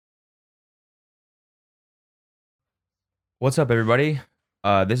What's up, everybody?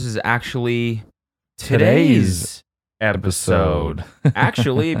 This is actually today's episode.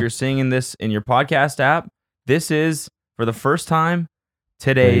 Actually, if you're seeing this in your podcast app, this is, for the first time,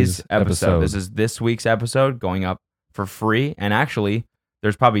 today's episode. This is this week's episode going up for free. And actually,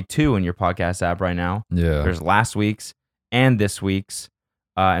 there's probably two in your podcast app right now. Yeah. There's last week's and this week's.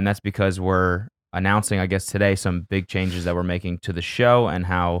 And that's because we're announcing, I guess, today some big changes that we're making to the show and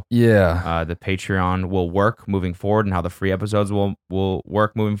how the Patreon will work moving forward and how the free episodes will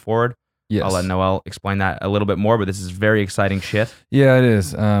work moving forward. Yes. I'll let Noel explain that a little bit more, but this is very exciting shit. Yeah, it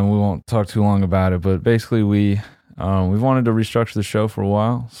is. We won't talk too long about it, but basically we've wanted to restructure the show for a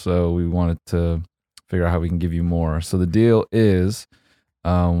while, so we wanted to figure out how we can give you more. So the deal is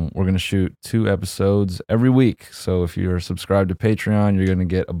we're going to shoot 2 episodes every week. So if you're subscribed to Patreon, you're going to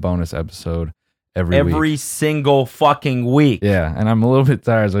get a bonus episode every single fucking week. Yeah, and I'm a little bit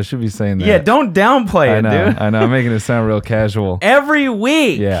tired, so I should be saying that. Yeah, don't downplay it, dude. I know, I'm making it sound real casual. Every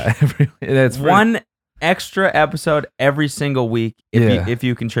week. Yeah, that's one extra episode every single week if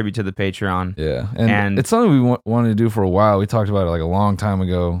you contribute to the Patreon. Yeah, and it's something we wanted to do for a while. We talked about it like a long time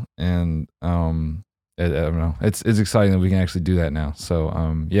ago, and I don't know. It's exciting that we can actually do that now. So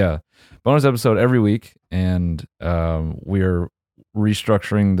bonus episode every week, and we're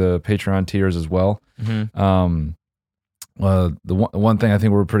restructuring the Patreon tiers as well. Mm-hmm. The one thing I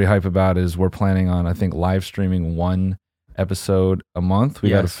think we're pretty hype about is we're planning on, I think, live streaming 1 episode a month. We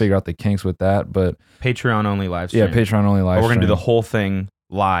got to figure out the kinks with that, but Patreon only live stream. Yeah, Patreon only live. But we're gonna do the whole thing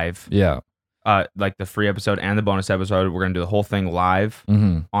live. Yeah. Like the free episode and the bonus episode, we're gonna do the whole thing live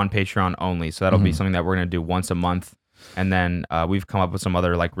on Patreon only. So that'll be something that we're gonna do once a month. And then we've come up with some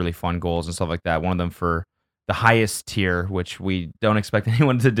other like really fun goals and stuff like that. One of them for the highest tier, which we don't expect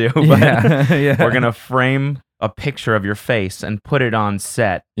anyone to do, but we're gonna frame a picture of your face and put it on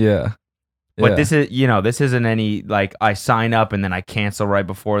set. Yeah. But this is, this isn't any like I sign up and then I cancel right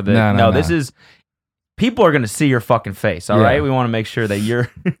before the. No. This is people are gonna see your fucking face. All right, we want to make sure that you're.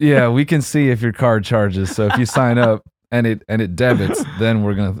 Yeah, we can see if your card charges. So if you sign up and it debits, then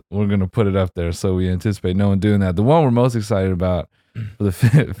we're gonna put it up there. So we anticipate no one doing that. The one we're most excited about for the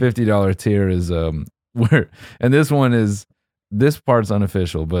 $50 tier is and this part's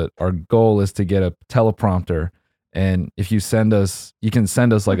unofficial, but our goal is to get a teleprompter. And if you can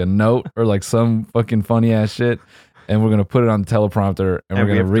send us like a note or like some fucking funny ass shit, and we're gonna put it on the teleprompter and we're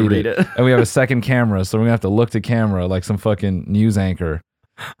gonna read it. And we have a second camera, so we're gonna have to look to camera like some fucking news anchor.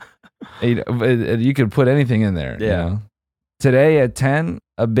 You could put anything in there. Yeah. You know? Today at 10,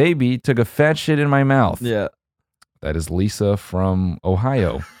 a baby took a fat shit in my mouth. Yeah. That is Lisa from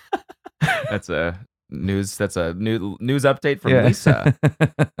Ohio. That's a news update from Lisa.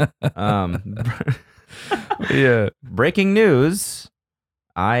 Yeah. Breaking news.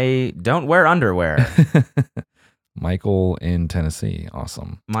 I don't wear underwear. Michael in Tennessee.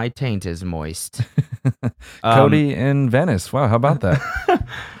 Awesome. My taint is moist. Cody in Venice. Wow, how about that?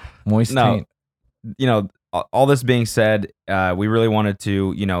 Moist taint. All this being said, we really wanted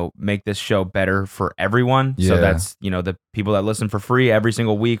to, make this show better for everyone. Yeah. So that's, the people that listen for free every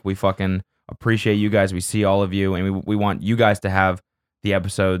single week. We fucking appreciate you guys. We see all of you, and we want you guys to have the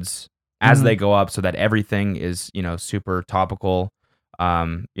episodes as they go up so that everything is, super topical.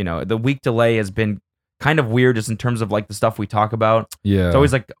 The week delay has been kind of weird just in terms of like the stuff we talk about. Yeah. It's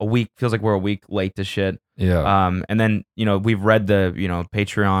always like a week, feels like we're a week late to shit. Yeah. And then, we've read the,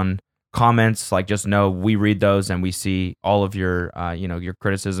 Patreon comments, like just know we read those and we see all of your, your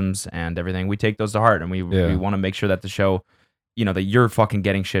criticisms and everything. We take those to heart, and we want to make sure that the show, that you're fucking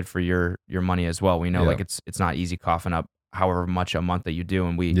getting shit for your money as well. We know like it's not easy coughing up however much a month that you do,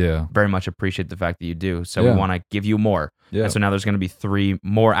 and we very much appreciate the fact that you do. So we want to give you more. Yeah. And so now there's going to be 3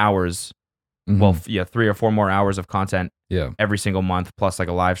 more hours. Well, 3 or 4 more hours of content every single month, plus like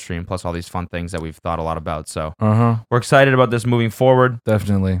a live stream, plus all these fun things that we've thought a lot about. So we're excited about this moving forward.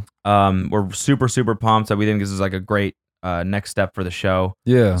 Definitely. We're super, super pumped that we think this is like a great next step for the show.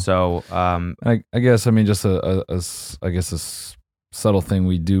 Yeah. So I guess, just a subtle thing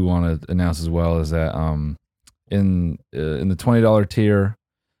we do want to announce as well is that in the $20 tier,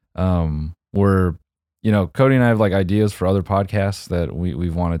 we're Cody and I have like ideas for other podcasts that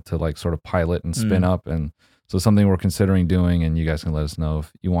we've wanted to like sort of pilot and spin up, and so something we're considering doing, and you guys can let us know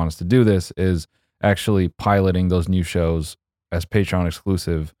if you want us to do this, is actually piloting those new shows as Patreon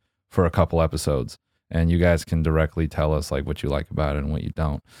exclusive for a couple episodes, and you guys can directly tell us like what you like about it and what you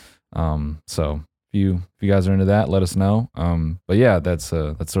don't. So if you guys are into that, let us know. But yeah, that's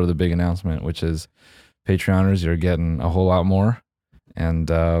sort of the big announcement, which is Patreoners, you're getting a whole lot more,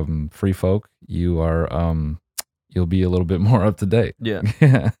 and free folk, you are you'll be a little bit more up to date. Yeah.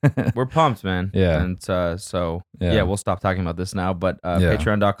 Yeah. We're pumped, man. Yeah. And we'll stop talking about this now. But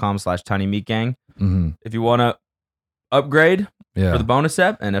patreon.com/tinymeatgang. Mm-hmm. If you want to upgrade Yeah. for the bonus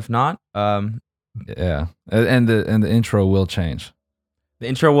ep, and if not, yeah. And the intro will change. the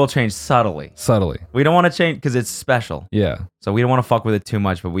intro will change subtly. We don't want to change because it's special. Yeah. So we don't want to fuck with it too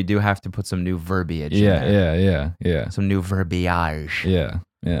much, but we do have to put some new verbiage in there. Yeah. Some new verbiage. Yeah.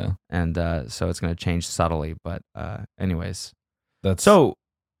 And so it's going to change subtly. But anyways. That's So,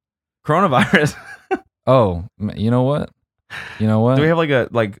 coronavirus. Oh, you know what? Do we have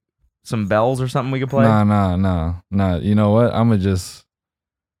like some bells or something we could play? No. You know what? I'm gonna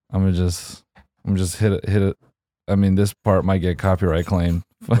just hit it. I mean, this part might get copyright claimed.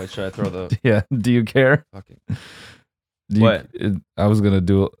 Wait, should I throw the... Yeah. Do you care? What? I was gonna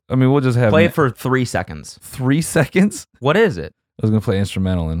do it. I mean, we'll just have play it for 3 seconds. 3 seconds? What is it? I was gonna play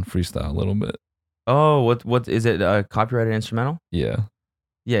instrumental and freestyle a little bit. Oh, what is it? A copyrighted instrumental? Yeah.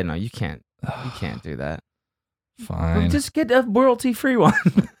 Yeah, no, you can't. You can't do that. Fine. Just get a royalty-free one.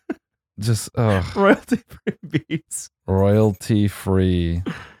 Just royalty-free beats. Royalty-free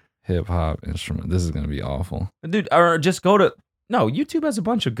hip-hop instrument. This is gonna be awful. Dude, or just go to... No, YouTube has a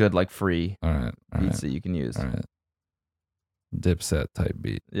bunch of good, like, free beats that you can use. All right. Dipset type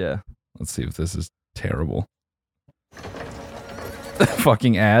beat. Yeah. Let's see if this is terrible.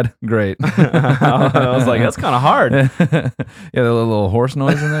 Fucking ad. Great. I was like, that's kind of hard. Yeah, the little horse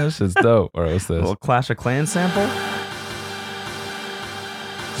noise in there. This shit's dope. All right, what's this? A little Clash of Clans sample.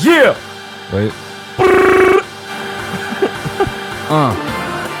 Yeah! Wait.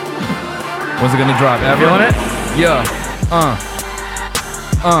 When's it gonna drop? Feeling it? Yeah.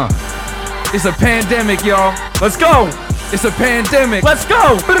 It's a pandemic, y'all. Let's go! It's a pandemic. Let's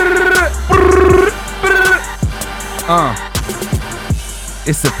go!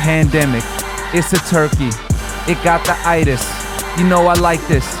 It's a pandemic. It's a turkey. It got the itis. You know I like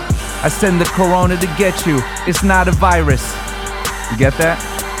this. I send the corona to get you. It's not a virus. You get that?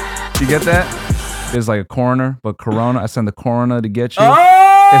 You get that? There's like a coroner, but corona. I send the corona to get you.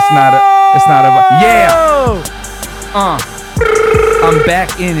 It's not a yeah. I'm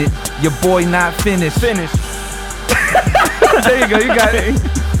back in it. Your boy not finished. There you go. You got it.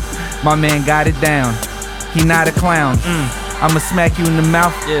 My man got it down. He not a clown. I'ma smack you in the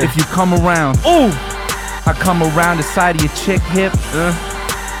mouth if you come around. Ooh! I come around the side of your chick hip.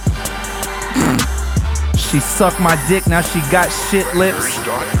 She sucked my dick, now she got shit lips.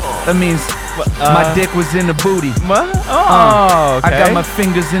 That means my dick was in the booty. What? Oh, okay. I got my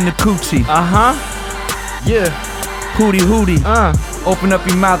fingers in the coochie. Yeah. Hootie hootie. Open up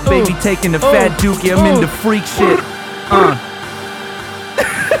your mouth, baby, taking the fat dookie. I'm in the freak shit.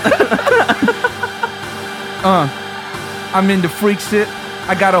 I'm in the freak shit.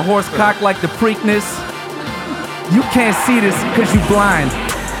 I got a horse cock like the Preakness. You can't see this cause you blind.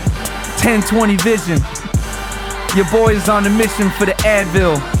 10/20 vision. Your boy is on a mission for the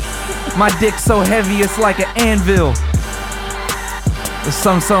Advil. My dick so heavy it's like an anvil. There's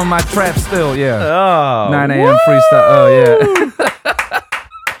some of my trap still, yeah. Oh, 9 a.m. freestyle. Oh yeah.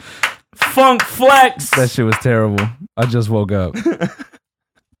 Funk flex. That shit was terrible. I just woke up.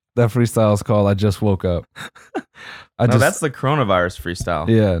 That freestyle is called I Just Woke Up. That's the coronavirus freestyle.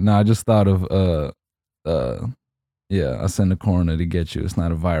 Yeah, no, I just thought of I send the coroner to get you. It's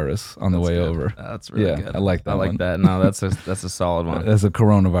not a virus on the way good. over. That's really good. I like that. I like one. that. No, that's a solid one. That's a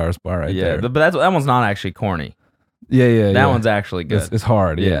coronavirus bar right there. Yeah, but that one's not actually corny. Yeah. That one's actually good. It's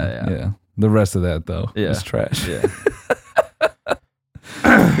hard. Yeah. The rest of that though, is trash. Yeah.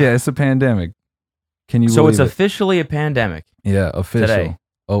 Yeah, it's a pandemic. Can you? So it's believe it? Officially a pandemic. Yeah, official. Today.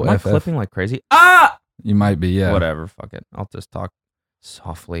 Am I clipping like crazy? Ah! You might be. Yeah. Whatever. Fuck it. I'll just talk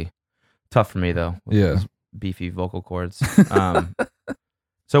softly. Tough for me though. With Yeah. those beefy vocal cords.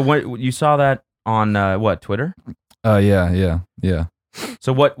 So what you saw that on Twitter? Yeah.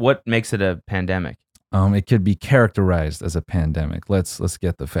 So what makes it a pandemic? It could be characterized as a pandemic. Let's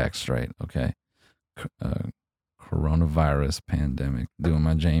get the facts straight, okay? Coronavirus pandemic. Doing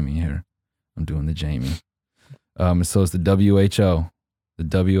my Jamie here. I'm doing the Jamie. So it's the WHO. The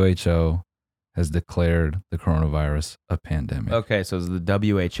WHO has declared the coronavirus a pandemic. Okay, so it's the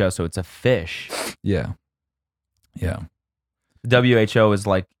WHO. So it's a fish. Yeah. WHO is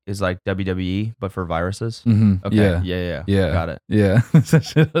like WWE, but for viruses. Mm-hmm. Okay. Yeah. Got it. Yeah.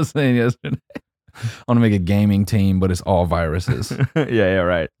 That's what I was saying yesterday. I want to make a gaming team, but it's all viruses. Yeah,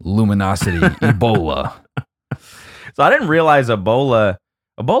 right. Luminosity, Ebola. So I didn't realize Ebola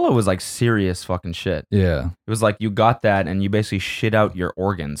was like serious fucking shit. Yeah. It was like you got that and you basically shit out your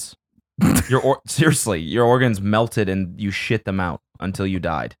organs. Seriously, your organs melted and you shit them out. until you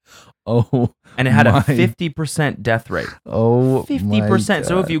died. Oh, and it had a 50% death rate. Oh, 50%.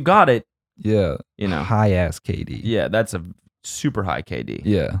 So if you got it, high ass KD. Yeah, that's a super high KD.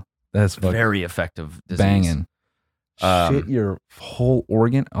 Yeah, that's very effective disease. Banging. Shit your whole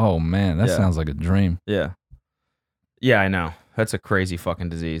organ. Oh man, that sounds like a dream. Yeah, I know. That's a crazy fucking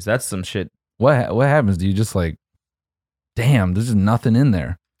disease. That's some shit. What happens? Do you just like, damn, there's just nothing in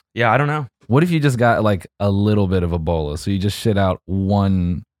there? Yeah, I don't know. What if you just got like a little bit of Ebola? So you just shit out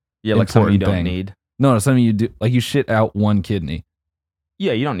one. Yeah, like something you don't need. No, something you do. Like you shit out one kidney.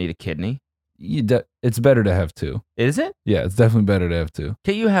 Yeah, you don't need a kidney. It's better to have two. Is it? Yeah, it's definitely better to have two.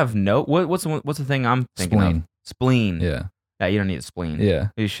 Can you have what's the thing I'm thinking of? Spleen. Yeah. Yeah, you don't need a spleen. Yeah.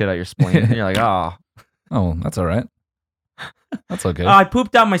 You shit out your spleen. And you're like, oh. Oh, that's all right. That's okay. I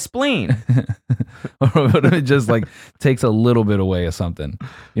pooped out my spleen. Or it just like takes a little bit away of something.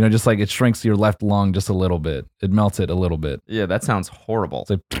 Just like it shrinks your left lung just a little bit. It melts it a little bit. Yeah, that sounds horrible. It's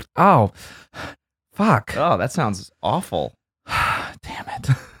like, oh, fuck. Oh, that sounds awful. Damn it.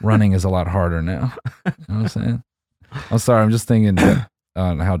 Running is a lot harder now. You know what I'm saying? I'm sorry. I'm just thinking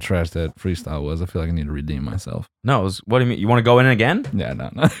on how trash that freestyle was. I feel like I need to redeem myself. No, what do you mean? You want to go in again? Yeah, no.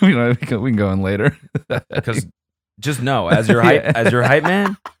 We can go in later. Because just know, as your hype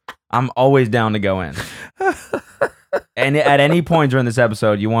man, I'm always down to go in. And at any point during this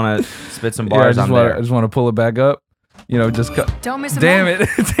episode, you want to spit some bars on there. I just want to pull it back up. Don't miss a Damn moment.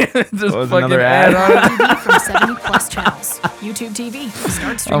 it. Just was fucking another ad on it. TV from 70 plus channels. YouTube TV.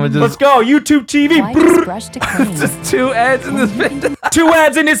 Start streaming. Let's go, YouTube TV. Wipe this brush to clean. Just 2 ads in this bitch. 2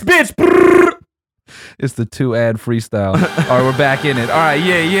 ads in this bitch. It's the 2 ad freestyle. All right, we're back in it. All right,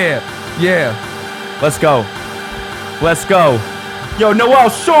 yeah. Let's go. Yo, Noel,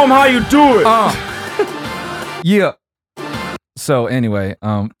 show him how you do it. Yeah. So anyway,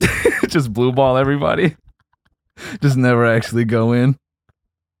 just blue ball everybody. Just never actually go in.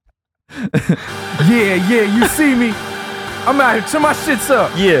 Yeah, you see me. I'm out here. Turn my shits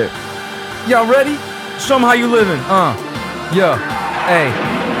up. Yeah. Y'all ready? Show them how you living. Yeah. Hey.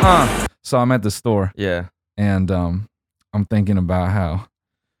 So I'm at the store. Yeah. And I'm thinking about how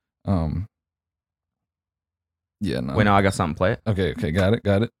yeah, no. Wait, no, I got something. Play it. Okay, got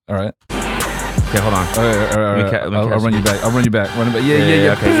it. All right. Okay, hold on. All right. I'll run you back. Run it back.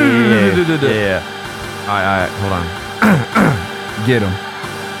 Yeah. Okay. Yeah. All right. Hold on. Get him.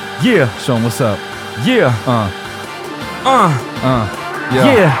 Yeah. Show him what's up. Yeah.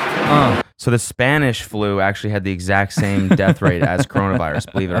 Yeah. So the Spanish flu actually had the exact same death rate as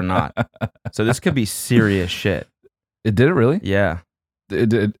coronavirus, believe it or not. So this could be serious shit. It did it really? Yeah. It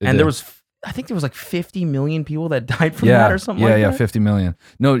did. I think there was like 50 million people that died from that or something like that. Yeah, 50 million.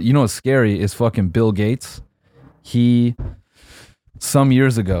 No, you know what's scary is fucking Bill Gates. Some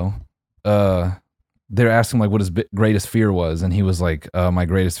years ago, they're asking like what his greatest fear was, and he was like, my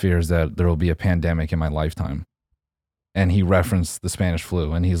greatest fear is that there will be a pandemic in my lifetime. And he referenced the Spanish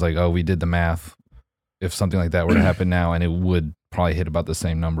flu, and he's like, oh, we did the math. If something like that were to happen now, and it would probably hit about the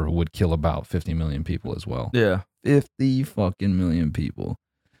same number, it would kill about 50 million people as well. Yeah. 50 fucking million people.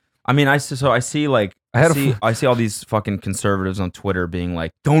 I mean, I see all these fucking conservatives on Twitter being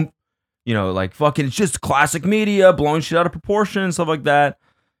like, don't, like fucking, it's just classic media blowing shit out of proportion and stuff like that.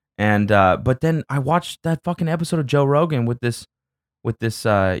 And but then I watched that fucking episode of Joe Rogan with this this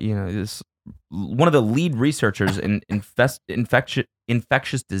one of the lead researchers in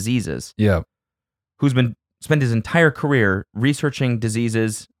infectious diseases. Yeah. Who's spent his entire career researching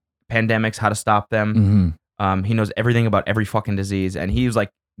diseases, pandemics, how to stop them. Mm-hmm. He knows everything about every fucking disease, and he was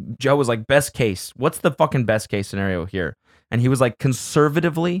like, Joe was like, best case, what's the fucking best case scenario here? And he was like,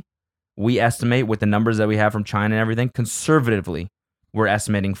 conservatively, we estimate with the numbers that we have from China and everything, conservatively, we're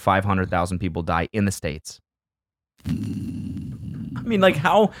estimating 500,000 people die in the States. I mean, like,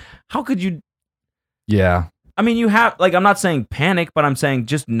 how could you? Yeah. I mean, you have, like, I'm not saying panic, but I'm saying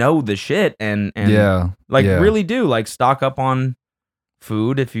just know the shit and really do, like, stock up on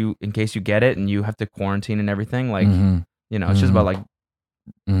food in case you get it and you have to quarantine and everything. Like, it's just about like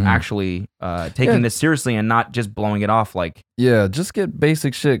actually taking this seriously and not just blowing it off. Like, yeah, just get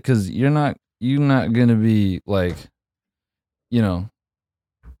basic shit, because you're not gonna be like, you're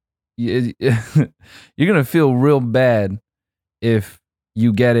gonna feel real bad if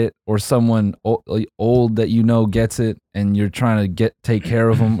you get it or someone old that gets it, and you're trying to take care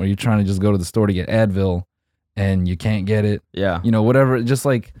of them, or you're trying to just go to the store to get Advil and you can't get it. Yeah. Whatever. Just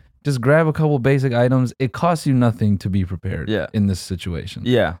grab a couple basic items. It costs you nothing to be prepared in this situation.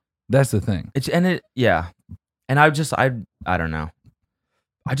 Yeah. That's the thing. And I don't know.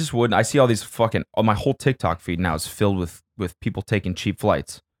 I just wouldn't. I see all these fucking, my whole TikTok feed now is filled with people taking cheap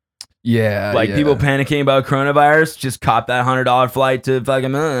flights. Yeah. Like people panicking about coronavirus, just cop that $100 flight to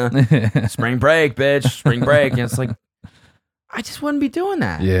fucking spring break, bitch. Spring break. And it's like, I just wouldn't be doing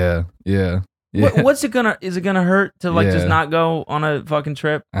that. Yeah. What's it gonna? Is it gonna hurt to like just not go on a fucking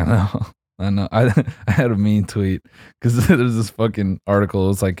trip? I know. I had a mean tweet because there's this fucking article. It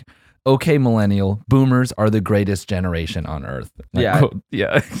was like, okay, millennial boomers are the greatest generation on earth. Yeah,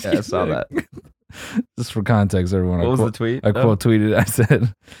 yeah. I saw that. Just for context, everyone. What was the tweet? I quote tweeted.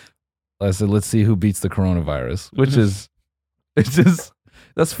 I said, let's see who beats the coronavirus, which is, it's just,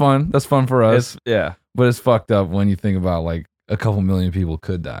 that's fun. That's fun for us. But it's fucked up when you think about like a couple million people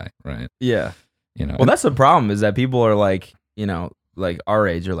could die, right? Yeah. You know. Well, that's the problem is that people are like, you know, like our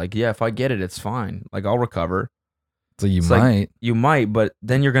age are like, yeah, if I get it, it's fine. Like I'll recover. So you might, but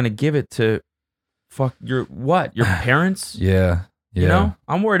then you're gonna give it to your parents? Yeah. You know,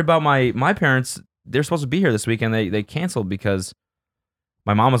 I'm worried about my parents. They're supposed to be here this weekend. They canceled because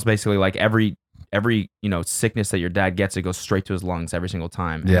my mom was basically like every sickness that your dad gets, it goes straight to his lungs every single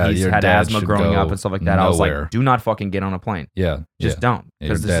time. Yeah, and he's had asthma growing up and stuff like that. Nowhere. I was like, do not fucking get on a plane. Yeah, just don't.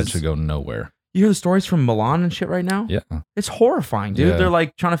 Your dad should go nowhere. You hear the stories from Milan and shit right now? Yeah, it's horrifying, dude. Yeah. They're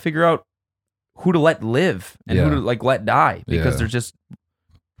like trying to figure out who to let live and who to like let die because they're just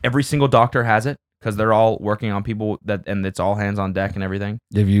every single doctor has it because they're all working on people and it's all hands on deck and everything.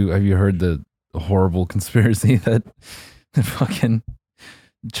 Have you heard the horrible conspiracy that fucking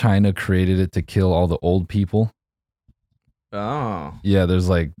China created it to kill all the old people? Oh. Yeah, there's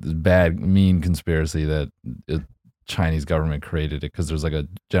like this bad, mean conspiracy that Chinese government created it because there's like a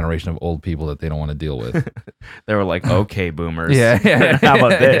generation of old people that they don't want to deal with. They were like, okay, boomers. Yeah. How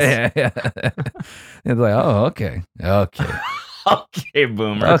about this? Yeah. It's like, oh, okay. Okay,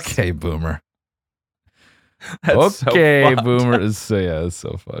 boomers. Okay, boomer. That's okay, so boomer. It's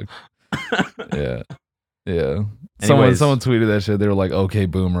so fucked. Yeah. Anyways. Someone tweeted that shit. They were like, "Okay,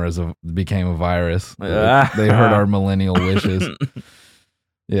 boomer" became a virus. They heard our millennial wishes.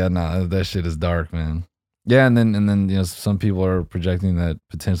 Yeah, nah, that shit is dark, man. Yeah, and then some people are projecting that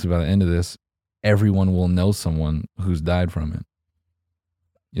potentially by the end of this, everyone will know someone who's died from it.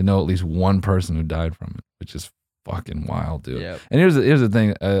 You know, at least one person who died from it, which is fucking wild, dude. Yep. And here's the thing,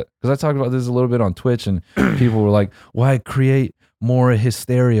 because I talked about this a little bit on Twitch, and people were like, "Why create more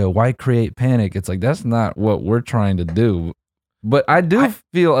hysteria? Why create panic?" It's like, that's not what we're trying to do. But I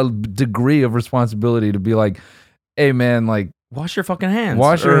feel a degree of responsibility to be like, hey man, like, wash your fucking hands.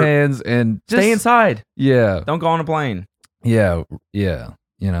 Wash your hands and just stay inside. Yeah. Don't go on a plane. Yeah. You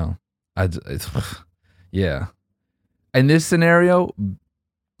know, yeah. In this scenario,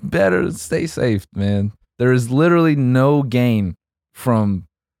 better stay safe, man. There is literally no gain from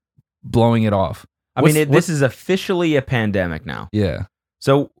blowing it off. This is officially a pandemic now. Yeah.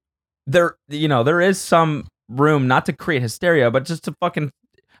 So there is some room not to create hysteria, but just to fucking,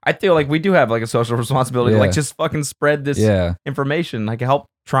 I feel like we do have like a social responsibility to like just fucking spread this information, like help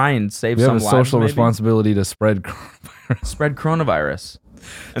try and save some lives. We have a social responsibility to spread coronavirus. Spread coronavirus.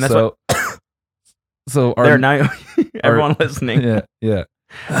 And that's so now everyone listening. Yeah.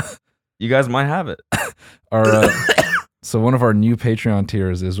 You guys might have it. So one of our new Patreon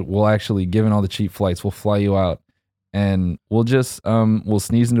tiers is we'll actually, given all the cheap flights, we'll fly you out and we'll just we'll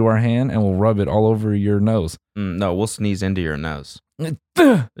sneeze into our hand and we'll rub it all over your nose. No, we'll sneeze into your nose.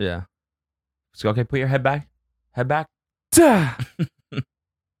 Yeah. So okay, put your head back. Head back.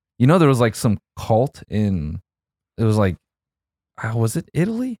 You know, there was like some cult it was like, was it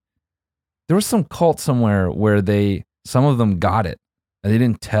Italy? There was some cult somewhere where some of them got it and they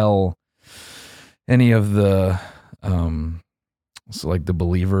didn't tell any of the so like the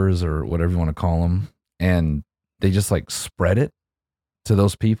believers or whatever you want to call them, and they just like spread it to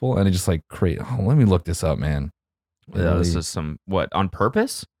those people, and it just like let me look this up, man. Yeah, this is on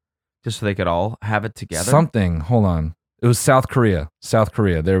purpose, just so they could all have it together. Something. Hold on, it was South Korea.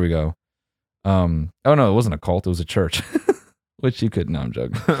 There we go. Oh no, it wasn't a cult. It was a church, which you could. No, I'm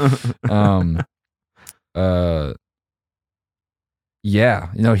joking.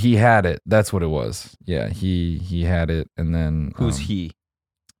 Yeah, he had it. That's what it was. Yeah, he had it, and then who's he?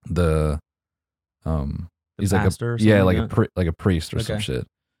 The he's like a priest or some shit.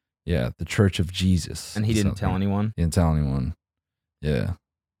 Yeah, the Church of Jesus. And he didn't tell anyone. He didn't tell anyone. Yeah,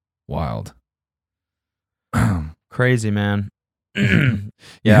 wild. Crazy, man.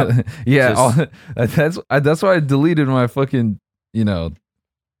 Yeah. That's why I deleted my fucking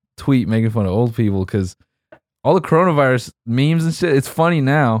tweet making fun of old people, because all the coronavirus memes and shit, it's funny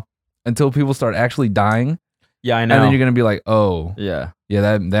now until people start actually dying. Yeah, I know. And then you're going to be like, oh. Yeah,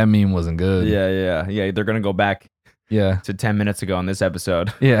 that meme wasn't good. Yeah. They're going to go back to 10 minutes ago on this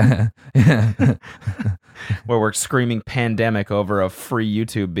episode. Yeah. Where we're screaming pandemic over a free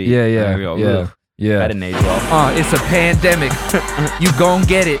YouTube beat. Yeah. That didn't age well. It's a pandemic. You gon'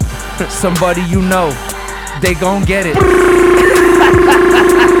 get it. Somebody you know, they gon' get it.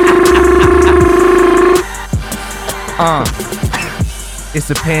 It's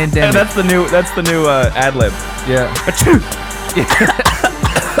a pandemic. Yeah, that's the new ad lib. Yeah.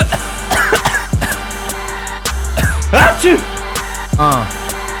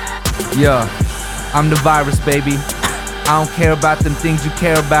 Yeah. I'm the virus, baby. I don't care about them things you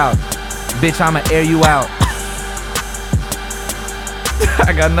care about. Bitch, I'ma air you out.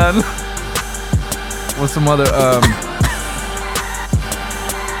 I got nothing. What's some other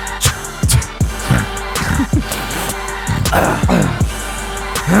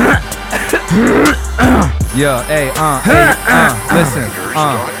Yeah, listen,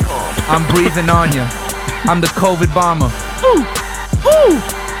 I'm breathing on you. I'm the COVID bomber.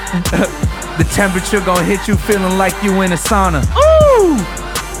 The temperature gonna hit you feeling like you in a sauna.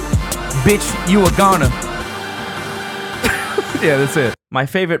 Bitch, you a goner. Yeah, that's it. My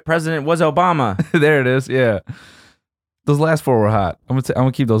favorite president was Obama. There it is, yeah. Those last four were hot. I'm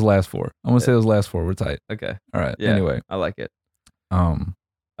gonna keep those last four. I'm gonna say those last four were tight. Okay. All right, Yeah, anyway. I like it. You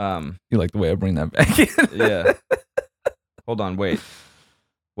like the way I bring that back in? Yeah. Hold on, wait,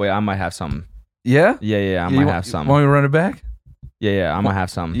 I might have some. Yeah? Yeah, I might have some. Want me to run it back? Yeah, I might have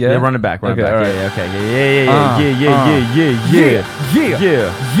some. Yeah? Run it back, Okay, back. all right. Yeah, okay.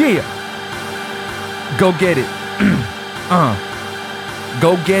 Yeah. Go get it.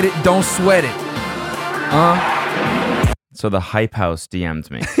 Go get it, don't sweat it. So the Hype House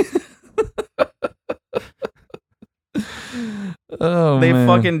DM'd me. Oh, They man.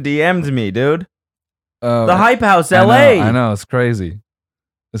 fucking DM'd me, dude. Oh, The Hype House, I LA. know, it's crazy.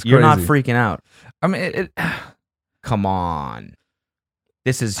 It's You're not crazy. freaking out. I mean, Come on.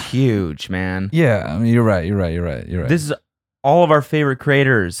 This is huge, man. yeah, I mean, you're right. This is all of our favorite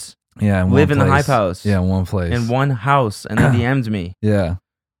creators Yeah, live in the place. Hype House. Yeah, in one place. In one house, and they DM'd me. Yeah.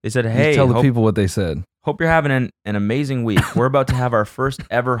 They said, Just hey, tell the people what they said. hope you're having an amazing week. We're about to have our first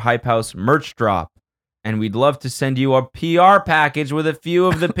ever Hype House merch drop, and we'd love to send you a PR package with a few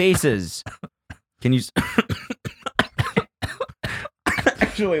of the pieces. Can you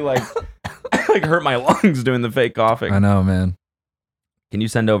actually like hurt my lungs doing the fake coughing? I know, man. Can you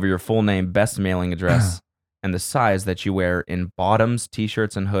send over your full name, best mailing address, and the size that you wear in bottoms,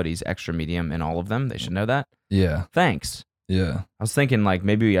 t-shirts, and hoodies, extra medium in all of them? They should know that. Yeah. Thanks. Yeah. I was thinking like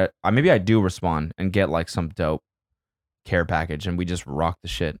maybe I do respond and get like some dope care package, and we just rock the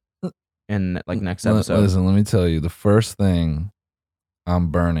shit in like next episode. Listen, let me tell you, the first thing I'm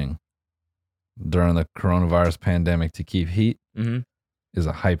burning during the coronavirus pandemic to keep heat is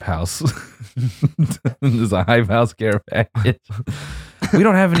a Hype House. Is a Hype House care package. We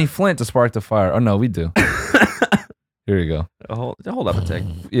don't have any flint to spark the fire. Oh no, we do. Here you go. Hold up a tick.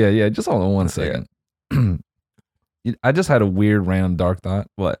 Yeah. Just hold on one second. I just had a weird, random, dark thought.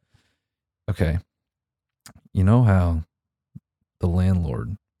 What? Okay. You know how the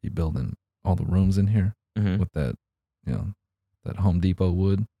landlord be building all the rooms in here with that, that Home Depot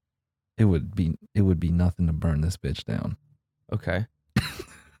wood? It would be nothing to burn this bitch down. Okay.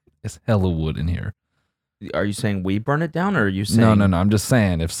 It's hella wood in here. Are you saying we burn it down, or are you saying No. I'm just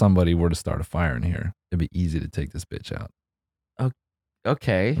saying if somebody were to start a fire in here, it'd be easy to take this bitch out.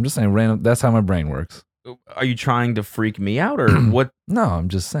 Okay. I'm just saying random. That's how my brain works. Are you trying to freak me out, or what? No, I'm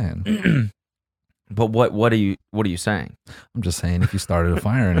just saying. But what are you saying? I'm just saying if you started a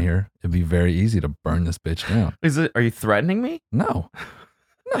fire in here, it'd be very easy to burn this bitch down. Are you threatening me? No,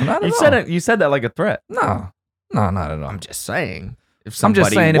 not at You all. said it. You said that like a threat. No, not at all. I'm just saying. If I'm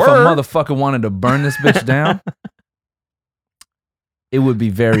just saying if a motherfucker wanted to burn this bitch down, it would be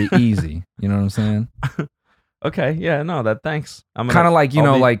very easy. You know what I'm saying? Okay, yeah, no, thanks. I'm kind of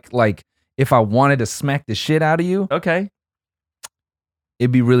like, like if I wanted to smack the shit out of you, okay,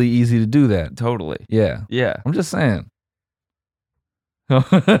 it'd be really easy to do that. Totally. Yeah. I'm just saying.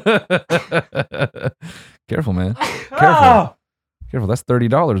 Careful, man. Careful. Careful. That's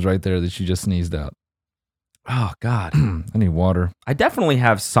 $30 right there that you just sneezed out. Oh God. I need water. I definitely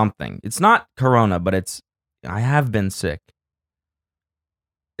have something. It's not corona, but I have been sick.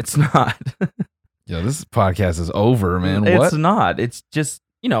 It's not. Yeah, this podcast is over, man. What? It's not. It's just,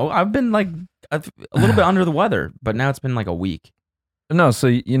 I've been like a little bit under the weather, but now it's been like a week. No,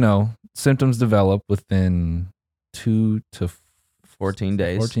 so, symptoms develop within 2 to 14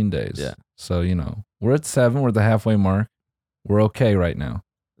 days. 14 days. Yeah. So, we're at 7. We're at the halfway mark. We're okay right now.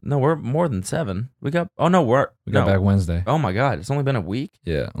 No, we're more than 7. We got back Wednesday. Oh my God. It's only been a week?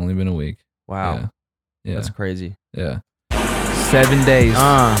 Yeah, only been a week. Wow. Yeah. That's crazy. Yeah. 7 days.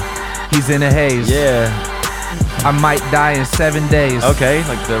 He's in a haze. Yeah. I might die in 7 days. Okay,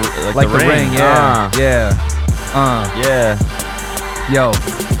 like the ring. Yeah. Yeah. Yeah. Yo.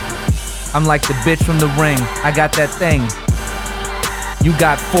 I'm like the bitch from the ring. I got that thing. You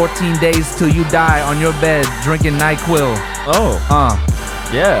got 14 days till you die on your bed drinking NyQuil. Oh.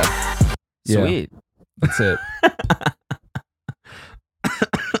 Yeah. Yeah. Sweet. That's it.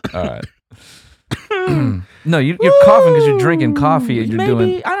 All right. No, you're coughing because you're drinking coffee. And you're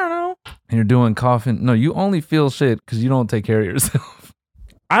doing. I don't know. And you're doing coughing. No, you only feel shit because you don't take care of yourself.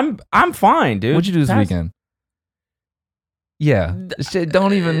 I'm fine, dude. What'd you do this weekend? Yeah. Shit,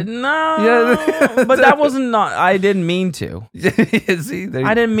 don't even. No. Yeah. But that wasn't. I didn't mean to. See,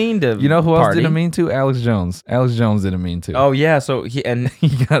 I didn't mean to. You know who else party. didn't mean to? Alex Jones. Alex Jones didn't mean to. Oh yeah. So he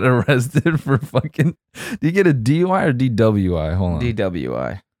got arrested for fucking. Did you get a DUI or DWI? Hold on.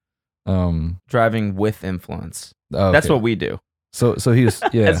 DWI. Driving with influence. Okay. That's what we do. So he was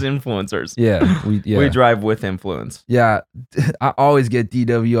as influencers. Yeah, we drive with influence. Yeah, I always get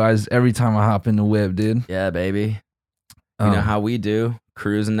DWIs every time I hop in the whip, dude. Yeah, baby. You know how we do,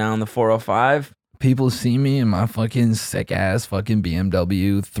 cruising down the 405. People see me in my fucking sick ass fucking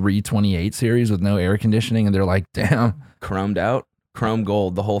BMW 328 series with no air conditioning, and they're like, "Damn, chromed out, chrome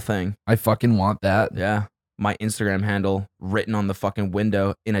gold, the whole thing." I fucking want that. Yeah, my Instagram handle written on the fucking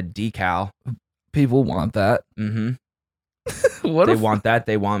window in a decal. People want that. Mm-hmm. What they want that?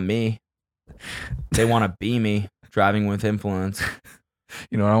 They want me. They want to be me. Driving with influence.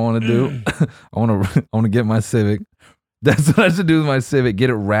 You know what I want to do? I want to get my Civic. That's what I should do with my Civic.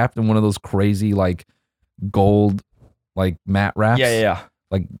 Get it wrapped in one of those crazy like gold like matte wraps. Yeah.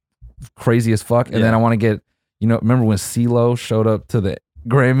 Like crazy as fuck. And then I want to get, remember when CeeLo showed up to the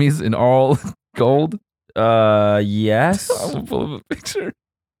Grammys in all gold? Yes. I'm gonna pull up a picture.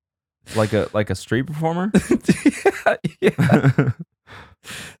 Like a street performer? Yeah.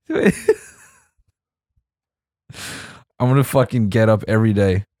 I'm gonna fucking get up every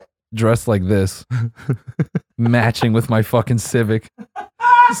day dressed like this, matching with my fucking Civic.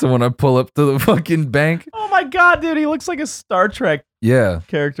 So when I pull up to the fucking bank, oh my god, dude, he looks like a Star Trek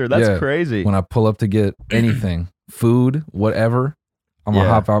character. That's crazy. When I pull up to get anything, food, whatever, I'm gonna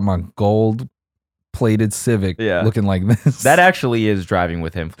hop out my gold plated Civic looking like this. That actually is driving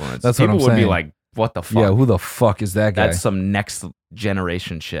with influence. That's People what I'm would saying. be like, what the fuck? Yeah, who the fuck is that guy? That's some next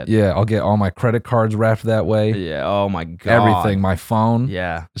generation shit. Yeah, I'll get all my credit cards wrapped that way. Yeah, oh my god. Everything, my phone.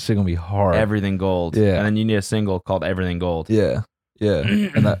 Yeah. This shit gonna be hard. Everything gold. Yeah. And then you need a single called Everything Gold. Yeah.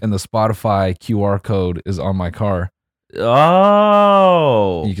 And the Spotify QR code is on my car.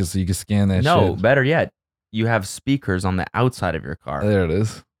 Oh. You can scan that shit. No, better yet, you have speakers on the outside of your car. There it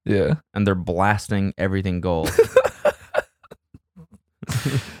is. Yeah. And they're blasting Everything Gold.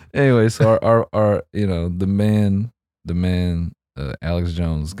 Anyway, so our the man Alex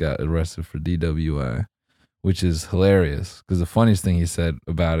Jones got arrested for DWI, which is hilarious because the funniest thing he said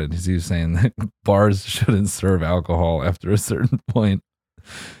about it is he was saying that bars shouldn't serve alcohol after a certain point.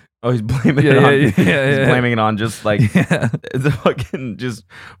 Oh, he's blaming it on. He's blaming it on just like the fucking just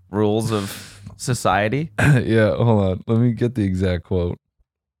rules of society. Yeah, hold on. Let me get the exact quote.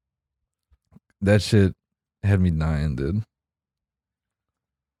 That shit had me dying, dude.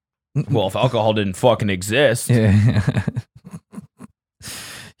 Well, if alcohol didn't fucking exist. Yeah.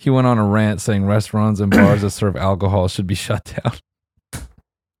 He went on a rant saying restaurants and bars that serve alcohol should be shut down.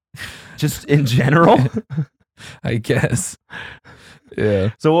 Just in general? I guess. Yeah.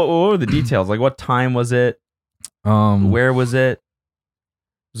 So what were the details? Like what time was it? Where was it? It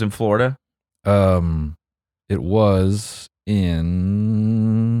was in Florida? It was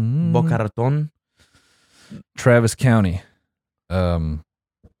in Boca Raton, Travis County.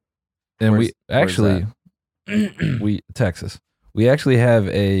 And we actually Texas. We actually have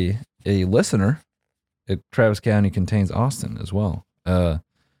a listener at Travis County contains Austin as well.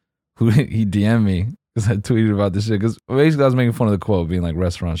 Who he DM'd me because I tweeted about this shit. Because basically I was making fun of the quote being like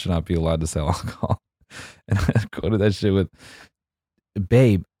restaurants should not be allowed to sell alcohol. And I quoted that shit with,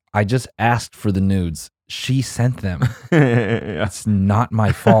 "Babe, I just asked for the nudes. She sent them. It's not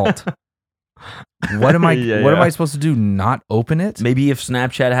my fault. What am I what am I supposed to do? Not open it? Maybe if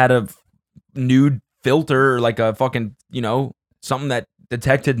Snapchat had a nude filter, or like a fucking, something that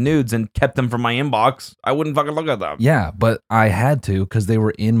detected nudes and kept them from my inbox, I wouldn't fucking look at them." Yeah, but I had to because they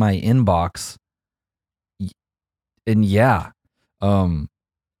were in my inbox. And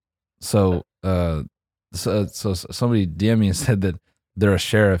so somebody DM'd me and said that they're a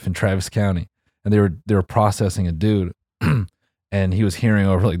sheriff in Travis County and they were processing a dude and he was hearing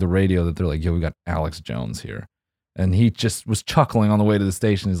over like the radio that they're like, "Yo, we got Alex Jones here." And he just was chuckling on the way to the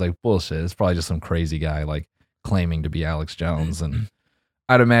station. He's like, "Bullshit. It's probably just some crazy guy like claiming to be Alex Jones. And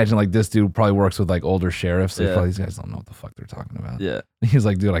I'd imagine like this dude probably works with like older sheriffs. So probably these guys don't know what the fuck they're talking about. Yeah. He's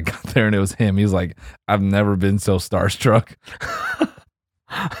like, dude, I got there and it was him. He's like, I've never been so starstruck.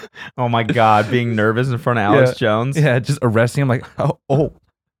 Oh my God, being nervous in front of Alex Jones. Yeah, just arresting him like, oh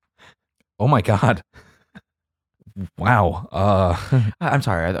my God. Wow. I'm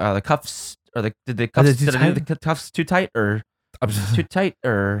sorry. Are the cuffs? Did the cuffs too tight or too tight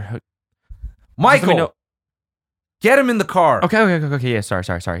or? Michael, get him in the car. Okay. Yeah,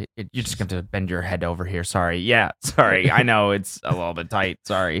 sorry. You just have to bend your head over here. Sorry. Yeah, sorry. I know it's a little bit tight.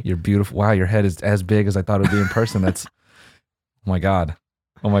 Sorry. You're beautiful. Wow, your head is as big as I thought it would be in person. That's. Oh my God.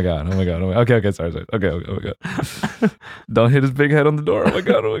 Okay. Sorry. Okay. Oh my God. Don't hit his big head on the door. Oh my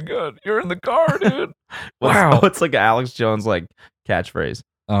God. You're in the car, dude. Wow. What's like Alex Jones like catchphrase?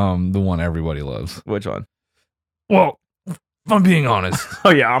 The one everybody loves. Which one? Well, if I'm being honest. Oh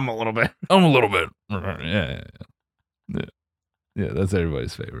yeah, I'm a little bit. Yeah. That's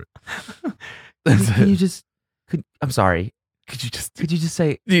everybody's favorite. I'm sorry. Could you just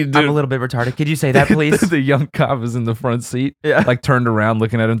say dude, I'm a little bit retarded? Could you say that, please? The young cop is in the front seat, like turned around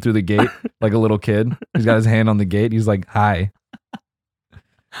looking at him through the gate like a little kid. He's got his hand on the gate. He's like, "Hi.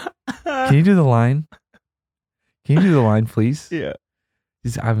 Can you do the line? Please?" Yeah.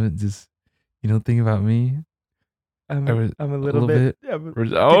 Think about me. I'm a little bit. Yeah,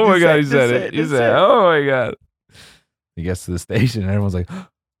 oh my God, he said it. He said, "Oh my God." He gets to the station and everyone's like, "Oh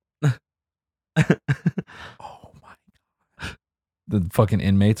my God." The fucking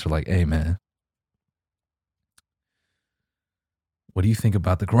inmates are like, "Hey man, what do you think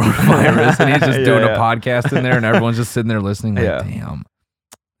about the coronavirus?" And he's just doing a podcast in there and everyone's just sitting there listening like, damn.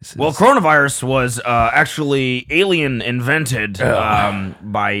 Well, coronavirus was actually alien invented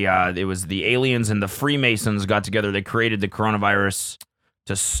by it was the aliens and the Freemasons got together. They created the coronavirus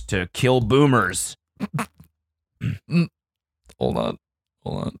to kill boomers. Hold on.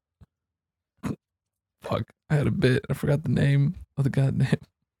 Fuck, I had a bit. I forgot the name of the goddamn.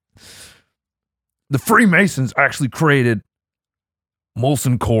 The Freemasons actually created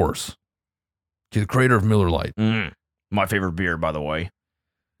Molson Coors, the creator of Miller Lite. My favorite beer, by the way.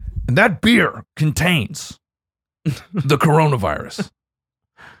 And that beer contains the coronavirus,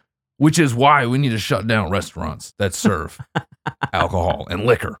 which is why we need to shut down restaurants that serve alcohol and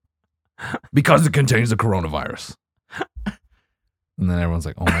liquor because it contains the coronavirus. And then everyone's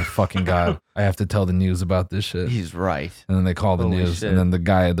like, "Oh my fucking God, I have to tell the news about this shit." He's right. And then they call the news, shit. And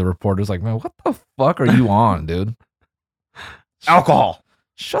then the reporter's like, "Man, what the fuck are you on, dude?" Alcohol.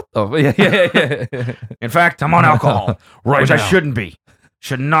 Shut up. Yeah. In fact, I'm on alcohol, right? Which now. I shouldn't be.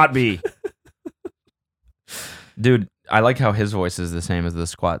 Should not be. Dude, I like how his voice is the same as the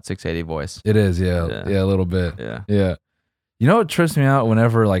Squat 680 voice. It is, yeah, a little bit. Yeah. You know what trips me out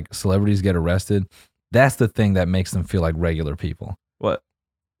whenever like celebrities get arrested? That's the thing that makes them feel like regular people. What?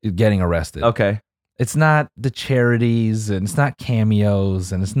 Getting arrested. Okay. It's not the charities and it's not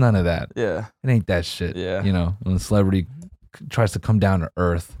cameos and it's none of that. Yeah. It ain't that shit. Yeah. You know, when a celebrity tries to come down to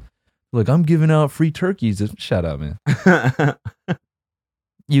earth, like, I'm giving out free turkeys. Shut up, man.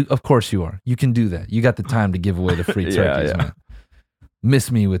 Of course you are. You can do that. You got the time to give away the free turkeys, man. Miss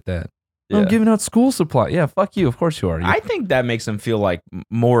me with that. Yeah. I'm giving out school supply. Yeah, fuck you. Of course you are. I think that makes them feel like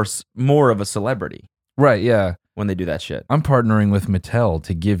more of a celebrity. Right, yeah. When they do that shit. I'm partnering with Mattel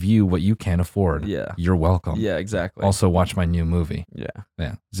to give you what you can't afford. Yeah. You're welcome. Yeah, exactly. Also, watch my new movie. Yeah.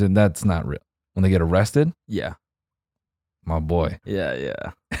 So that's not real. When they get arrested? Yeah. My boy. Yeah,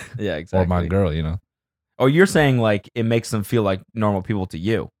 exactly. Or my girl, you know. Oh, you're saying like it makes them feel like normal people to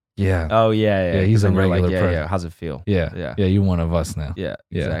you. Yeah. Oh, yeah. Yeah, he's a regular person. Yeah, how's it feel? Yeah. Yeah, you're one of us now. Yeah,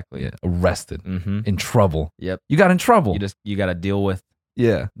 exactly. Yeah. Arrested. Mm-hmm. In trouble. Yep. You got in trouble. You got to deal with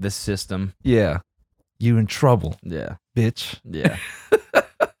this system. Yeah. You in trouble. Yeah. Bitch. Yeah.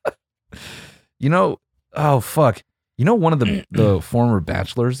 You know, oh, fuck. You know, one of the former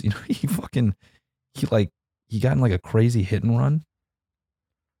bachelors, you know, he got in like a crazy hit and run.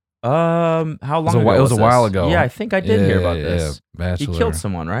 How long ago? It was a while ago. Yeah, I think I did hear about this. Bachelor. He killed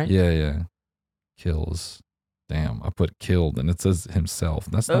someone, right? Yeah. Kills. Damn, I put killed and it says himself.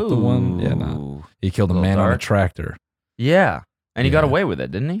 That's not the one. Yeah, no. He killed a man on a tractor. Yeah. And he got away with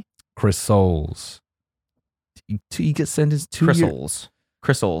it, didn't he? Chris Soules. He gets sentenced to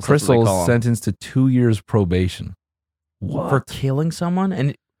Chris Soules sentenced to 2 years probation. What? For killing someone?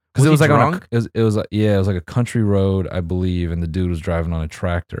 And because it was like drunk? it was like a country road, I believe, and the dude was driving on a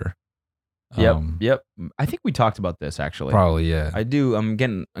tractor. Yep. I think we talked about this actually. Probably, yeah. I do. I'm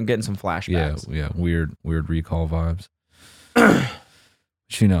getting some flashbacks. Yeah. Weird recall vibes. But,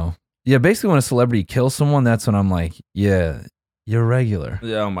 you know, yeah. Basically, when a celebrity kills someone, that's when I'm like, yeah, you're regular.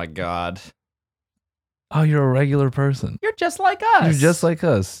 Oh my God. Oh, you're a regular person. You're just like us. You're just like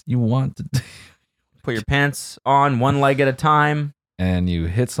us. You want to put your pants on one leg at a time. And you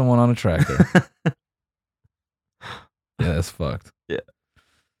hit someone on a tractor. Yeah, that's fucked. Yeah.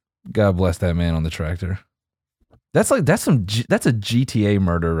 God bless that man on the tractor. That's a GTA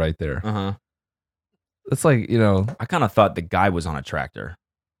murder right there. Uh-huh. It's like, you know. I kind of thought the guy was on a tractor.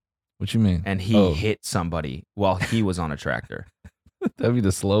 What you mean? And he hit somebody while he was on a tractor. That'd be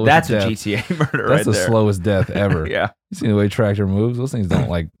the slowest That's death. a GTA murder That's right the there. slowest death ever. Yeah. You see the way tractor moves? Those things don't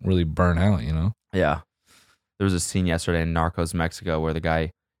like really burn out, you know? Yeah. There was a scene yesterday in Narcos Mexico where the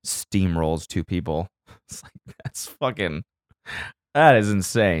guy steamrolls two people. It's like, that is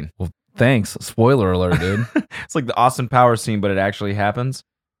insane. Well, thanks. Spoiler alert, dude. It's like the Austin Powers scene, but it actually happens.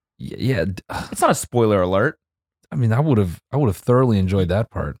 Yeah. It's not a spoiler alert. I mean, I would have thoroughly enjoyed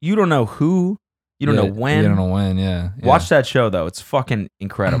that part. You don't know who. You don't know when. You don't know when, yeah. Watch that show, though. It's fucking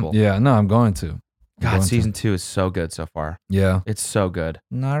incredible. Yeah, no, I'm going to. God, season 2 is so good so far. Yeah. It's so good.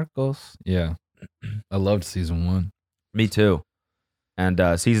 Narcos. Yeah. I loved season 1. Me too.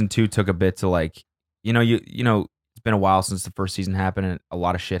 And season 2 took a bit to like, you know, it's been a while since the first season happened, and a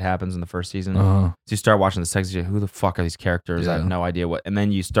lot of shit happens in the first season. Uh-huh. So you start watching the second season, who the fuck are these characters? Yeah. I have no idea what. And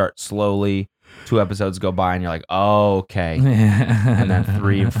then you start slowly, 2 episodes go by, and you're like, oh, okay. And then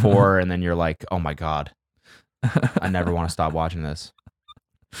 3 and 4, and then you're like, oh my God. I never want to stop watching this.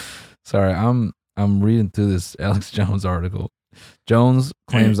 Sorry, I'm reading through this Alex Jones article. Jones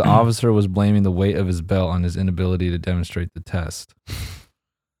claims the officer was blaming the weight of his belt on his inability to demonstrate the test.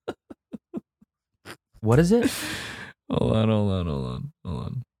 What is it? Hold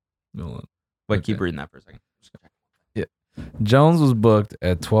on. Wait, Okay. keep reading that for a second. Yeah. Jones was booked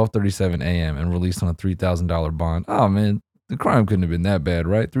at 12:37 a.m. and released on a $3,000 bond. Oh man, the crime couldn't have been that bad,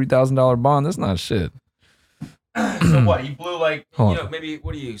 right? $3,000 bond, that's not shit. So what? He blew like, maybe,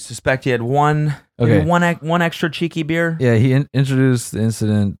 what do you suspect? He had one extra cheeky beer? Yeah, he introduced the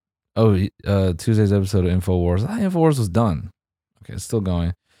incident. Tuesday's episode of InfoWars. InfoWars was done. Okay, it's still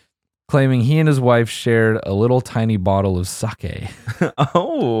going. Claiming he and his wife shared a little tiny bottle of sake.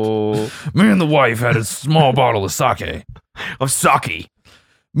 Oh. Me and the wife had a small bottle of sake. Of sake.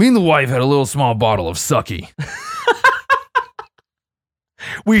 Me and the wife had a little small bottle of sake.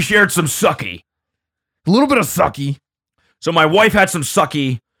 We shared some sake. A little bit of sake. So my wife had some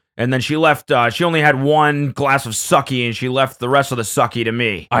sake, and then she left. She only had one glass of sake, and she left the rest of the sake to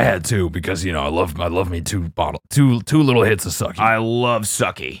me. I had 2 because I love me 2 little hits of sake. I love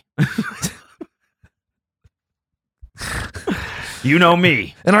sake. You know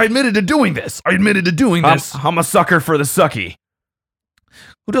me, and I admitted to doing this. I'm a sucker for the sake.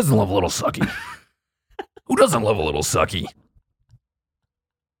 Who doesn't love a little sake? Who doesn't love a little sake?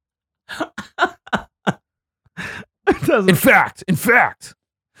 In fact,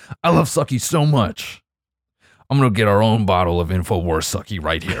 I love sake so much. I'm going to get our own bottle of InfoWars sake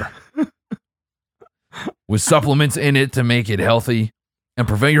right here. With supplements in it to make it healthy and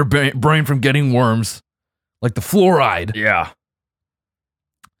prevent your brain from getting worms, like the fluoride. Yeah.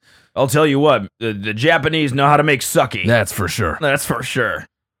 I'll tell you what, the Japanese know how to make sake. That's for sure. That's for sure.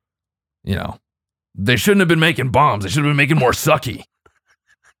 You know, they shouldn't have been making bombs. They should have been making more sake.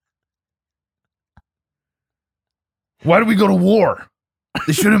 Why did we go to war?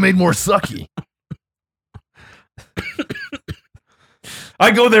 They should have made more sake.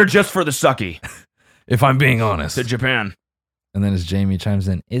 I go there just for the sake. If I'm being honest. To Japan. And then as Jamie chimes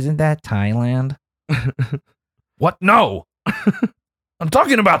in, isn't that Thailand? What? No. I'm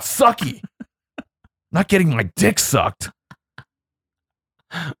talking about sake. Not getting my dick sucked.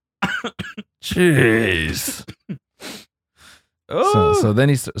 Jeez. Oh. So then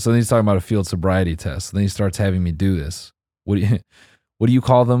he's talking about a field sobriety test. Then he starts having me do this. What do you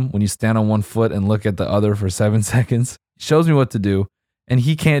call them when you stand on one foot and look at the other for 7 seconds? He shows me what to do, and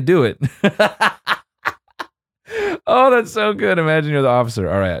he can't do it. Oh, that's so good. Imagine you're the officer.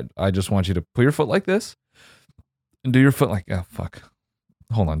 All right, I just want you to put your foot like this and do your foot like, oh, fuck.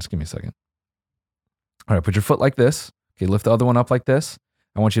 Hold on, just give me a second. All right, put your foot like this. Okay, lift the other one up like this.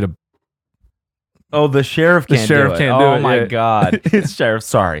 I want you to. Oh, the sheriff can't do it. Oh, my God. It's sheriff.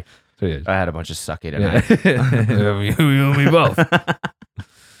 Sorry. So, yeah. I had a bunch of sake tonight. Yeah. You and me both.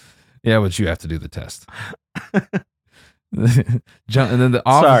 Yeah, but you have to do the test. And then the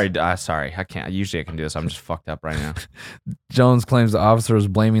officer, sorry. I can't. Usually I can do this. I'm just fucked up right now. Jones claims the officer is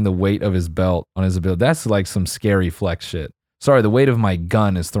blaming the weight of his belt on his ability. That's like some scary flex shit. Sorry, the weight of my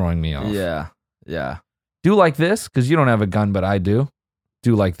gun is throwing me off. Yeah. Do like this because you don't have a gun, but I do.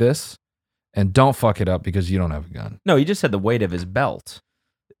 Do like this. And don't fuck it up because you don't have a gun. No, he just said the weight of his belt.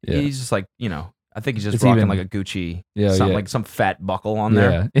 Yeah. He's just like, I think he's just It's rocking even- like a Gucci, Yeah, some, yeah. like some fat buckle on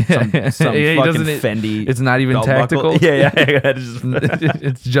there. Yeah. Some Yeah, he fucking doesn't- Fendi. It's not even belt tactical. buckle. Yeah. It's just,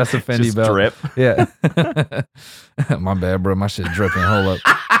 It's just a Fendi just belt. drip. Yeah. My bad, bro. My shit dripping. Hold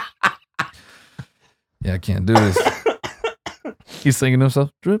up. Yeah, I can't do this. He's singing to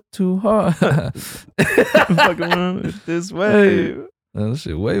himself, drip too hard. Fucking run this way. Oh, that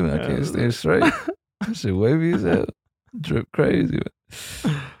shit waving. I can't stand straight. That shit wavy as hell. Drip crazy.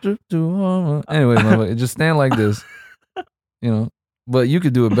 Drip too hard. Anyway, motherfucker, just stand like this. You know, but you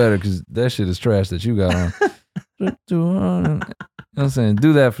could do it better because that shit is trash that you got on. Drip too hard. You know what I'm saying?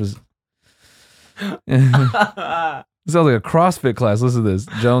 Do that for. It sounds like a CrossFit class. Listen to this.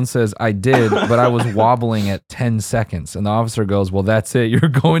 Jones says, I did, but I was wobbling at 10 seconds. And the officer goes, well, that's it. You're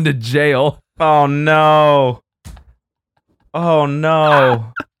going to jail. Oh no. Oh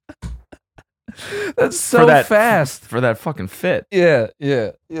no. That's so fast. For that fucking fit. Yeah.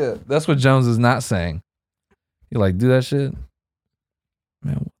 That's what Jones is not saying. You like, do that shit?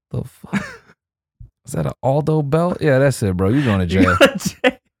 Man, what the fuck? Is that an Aldo belt? Yeah, that's it, bro. You going to jail.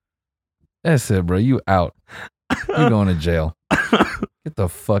 That's it, bro. You out. You going to jail. Get the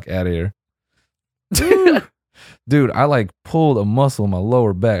fuck out of here. Dude, I like pulled a muscle in my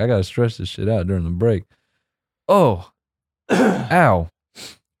lower back. I got to stretch this shit out during the break. Oh. Ow.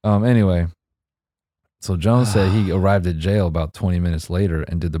 Anyway. So Jones said he arrived at jail about 20 minutes later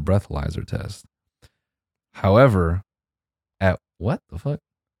and did the breathalyzer test. However, at what the fuck?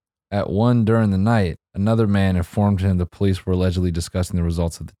 At 1 during the night, another man informed him the police were allegedly discussing the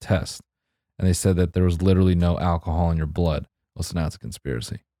results of the test. And they said that there was literally no alcohol in your blood. Well, so now it's a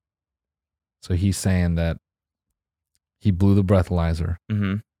conspiracy. So he's saying that he blew the breathalyzer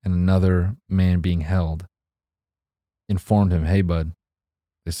Mm-hmm. and another man being held informed him, hey, bud,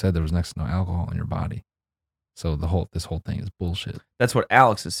 they said there was next to no alcohol in your body. So this whole thing is bullshit. That's what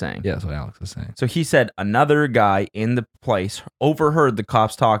Alex is saying. Yeah, that's what Alex is saying. So he said another guy in the place overheard the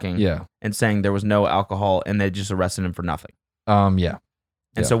cops talking Yeah. and saying there was no alcohol and they just arrested him for nothing. Yeah.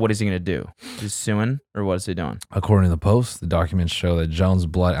 And Yeah. so what is he going to do? He's suing or what is he doing? According to the Post, the documents show that Jones'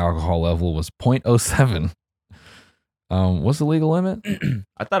 blood alcohol level was 0.07. What's the legal limit?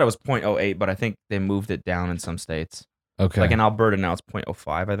 I thought it was 0.08, but I think they moved it down in some states. Okay. Like in Alberta now it's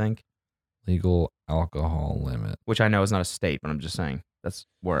 0.05, I think, Legal alcohol limit. which I know is not a state, but I'm just saying that's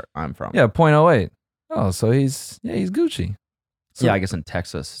where I'm from. Yeah, 0.08. Oh, so he's Gucci. So, Yeah, I guess in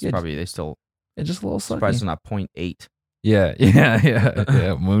Texas, it's Yeah, probably they still yeah, just a little surprised sucky. it's not 0.8.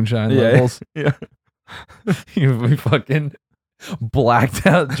 Yeah. Moonshine levels. Yeah. We fucking blacked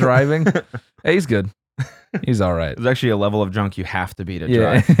out driving. Hey, he's good. He's all right. There's actually a level of drunk you have to be to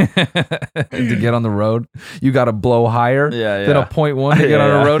Yeah. drive. To get on the road, you got to blow higher Yeah, than a yeah. 0.1 to get on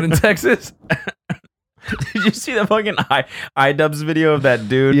Yeah. a road in Texas. Did you see the fucking iDubbbz video of that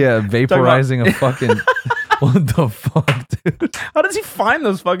dude? Yeah, vaporizing a fucking. What the fuck, dude? How does he find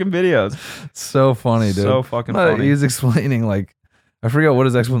those fucking videos? So funny, dude. So fucking No, funny. He's explaining, like, I forget what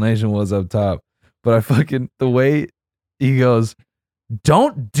his explanation was up top, but the way he goes,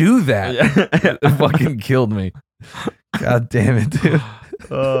 don't do that. Yeah. It fucking killed me. God damn it, dude.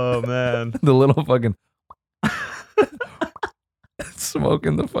 Oh man. The little fucking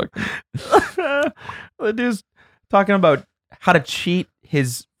smoking the fucking. The dude's talking about how to cheat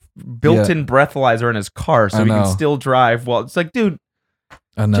his built-in breathalyzer in his car so I he can know. still drive. Well, it's like, dude,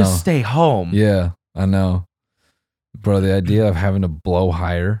 I know. just stay home. Yeah, I know. Bro, the idea of having to blow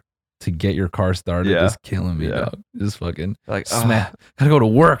higher to get your car started Yeah. is killing me, Yeah. dog. Just fucking Like, smack. Gotta go to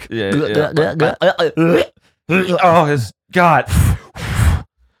work. Yeah. Oh, his God.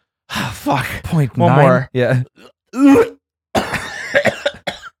 Fuck. Point One nine. more. Yeah.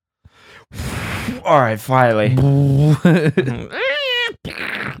 All right, finally.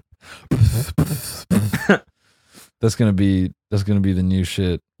 That's gonna be the new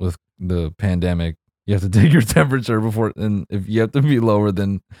shit with the pandemic. You have to take your temperature before, and if you have to be lower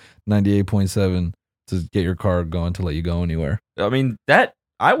than 98.7 to get your car going to let you go anywhere. I mean,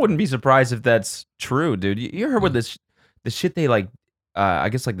 I wouldn't be surprised if that's true, dude. You heard what the shit they like, I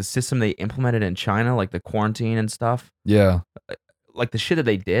guess like the system they implemented in China, like the quarantine and stuff, Yeah, like the shit that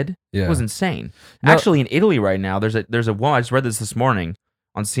they did yeah. was insane. No- Actually, in Italy right now, there's a woman, I just read this morning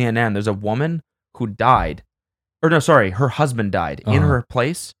on CNN. There's a woman who died, or no, sorry, her husband died in Uh-huh. her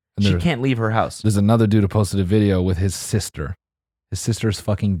place. And She there- can't leave her house. There's another dude who posted a video with his sister. His sister's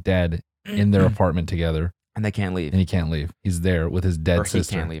fucking dead in their apartment together, And they can't leave. and he can't leave. He's there with his dead Or he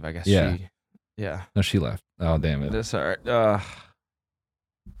sister. can't leave, I guess. Yeah. Yeah. No, she left. Oh, damn it. That's all right.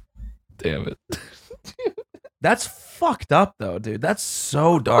 Damn it. That's fucked up, though, dude. That's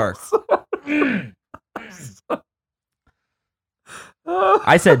so dark.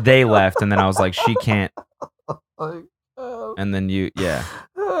 I said they left, and then I was like, she can't. And then yeah.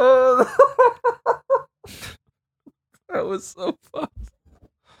 That was so fun.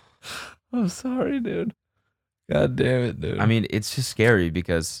 I'm sorry, dude. God damn it, dude. I mean, it's just scary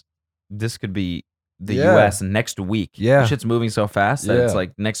because this could be the U.S. next week. Yeah. Shit's moving so fast that it's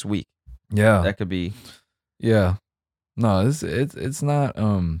like next week. Yeah. That could be. Yeah. No, it's not,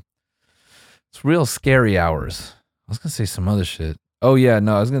 it's real scary hours. I was going to say some other shit. Oh yeah,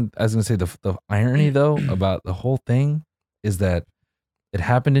 no, I was going to say the irony though about the whole thing is that it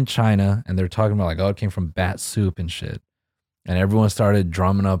happened in China and they're talking about like, oh, it came from bat soup and shit. And everyone started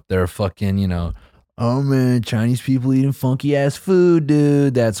drumming up their fucking, you know, oh man, Chinese people eating funky ass food,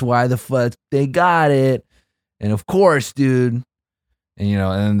 dude. That's why the fuck they got it. And of course, dude. And you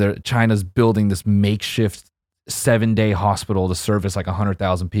know, and then China's building this makeshift 7-day hospital to service like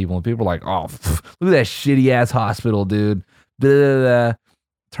 100,000 people. And people are like, oh, look at that shitty ass hospital, dude. Blah, blah, blah.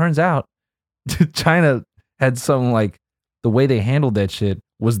 Turns out China had something like the way they handled that shit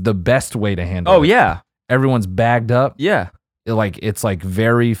was the best way to handle it. Oh, yeah. Everyone's bagged up. Yeah. It's like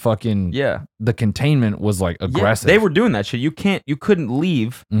very fucking. Yeah. The containment was like aggressive. Yeah, they were doing that shit. You couldn't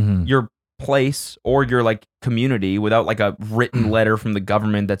leave your place or your like community without like a written letter from the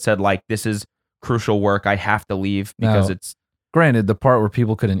government that said like, this is crucial work. I have to leave because it's. Granted, the part where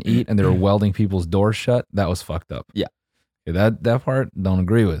people couldn't eat and they were welding people's doors shut, that was fucked up. Yeah. That part don't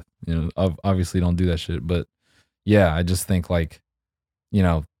agree with. You know, obviously don't do that shit. But yeah, I just think like, you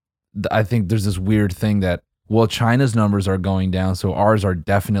know, I think there's this weird thing that, well, China's numbers are going down, so ours are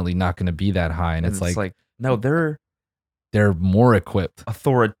definitely not going to be that high. And it's like no, they're more equipped.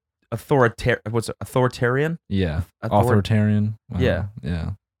 Authoritarian? Yeah. Authoritarian. Wow. Yeah. Yeah.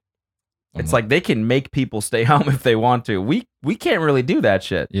 It's like they can make people stay home if they want to. We can't really do that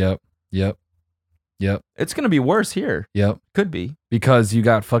shit. Yep. It's going to be worse here. Yep. Could be. Because you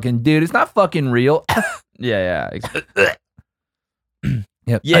got fucking, dude, it's not fucking real. Yeah.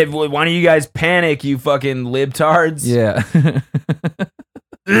 Yep. Yeah, why don't you guys panic, you fucking libtards? Yeah.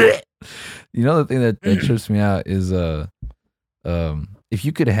 You know the thing that trips me out is if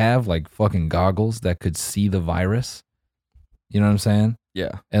you could have like fucking goggles that could see the virus, you know what I'm saying?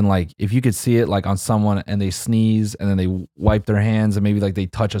 Yeah. And like if you could see it like on someone and they sneeze and then they wipe their hands and maybe like they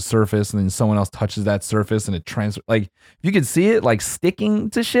touch a surface and then someone else touches that surface and it transfers, like if you could see it like sticking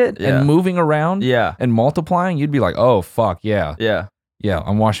to shit and moving around and multiplying, you'd be like, oh fuck yeah. Yeah,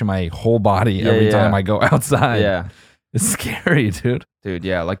 I'm washing my whole body every time I go outside. Yeah. It's scary, dude. Dude,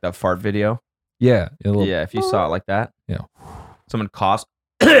 yeah, like that fart video. Yeah. Yeah, if you saw it like that. Yeah. Someone coughs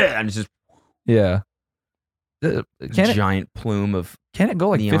and it's just giant plume of can it go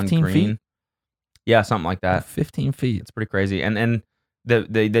like 15 green. feet? Yeah, something like that. 15 feet. It's pretty crazy. And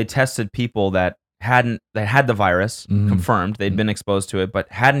they tested people that had the virus, confirmed they'd been exposed to it, but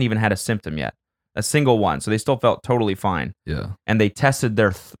hadn't even had a symptom yet. A single one. So they still felt totally fine. Yeah. And they tested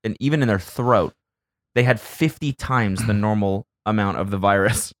and even in their throat, they had 50 times the normal amount of the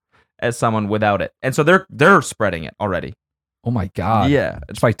virus as someone without it. And so they're spreading it already. Oh my God. Yeah.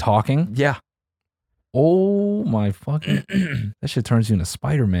 It's by talking? Yeah. Oh my fucking. That shit turns you into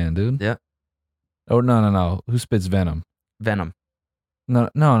Spider-Man, dude. Yeah. Oh, no. Who spits venom? Venom. No.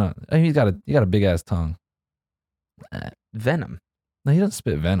 I mean, you got a big ass tongue. Venom. No, he doesn't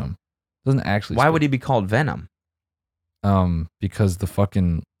spit venom. Doesn't actually. Why would he be called Venom? Because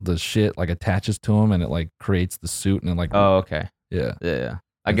the shit like attaches to him and it like creates the suit and it like. Oh, okay. Yeah.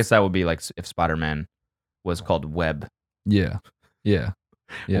 I guess that would be like if Spider-Man was called Web. Yeah.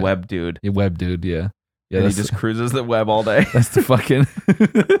 Web dude. Yeah, Web dude. Yeah. And he just cruises the web all day. That's the fucking.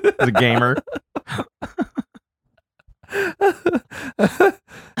 The gamer.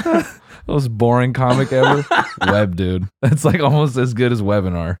 Most boring comic ever. Web dude. That's like almost as good as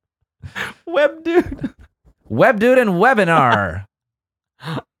Webinar. Web dude. Web dude and Webinar.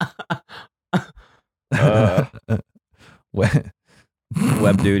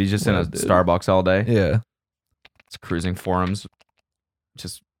 Web dude. He's just in a Starbucks all day. Yeah. It's cruising forums.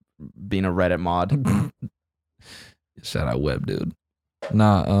 Just being a Reddit mod. Shout out Web dude.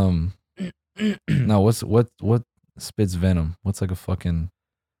 Nah, no, what spits venom? What's like a fucking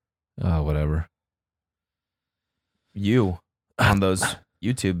whatever. You on those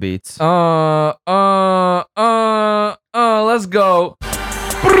YouTube beats. Let's go.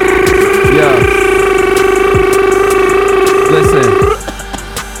 Yeah. Listen.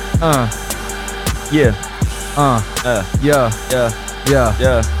 Yeah. Yeah. Yeah. Yeah.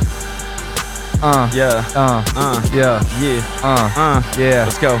 Yeah. Yeah. Yeah. Yeah.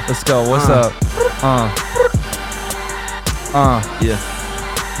 Let's go. What's up? Yeah.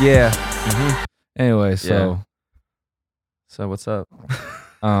 Yeah. Anyway, so So what's up?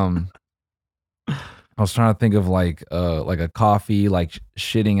 I was trying to think of like a coffee, like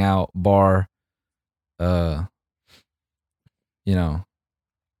shitting out bar, you know,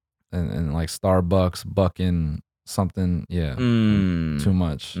 and like Starbucks, bucking something. Yeah, too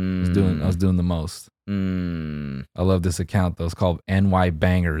much. I was doing the most. I love this account though. It's called NY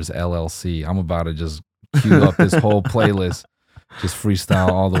Bangers LLC. I'm about to just queue up this whole playlist, just freestyle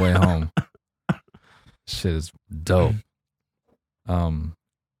all the way home. Shit is dope.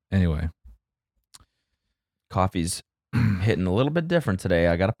 Anyway, Coffee's hitting a little bit different today.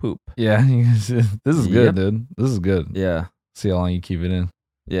 I gotta poop. yeah, this is good, dude. This is good. Yeah. See how long you keep it in.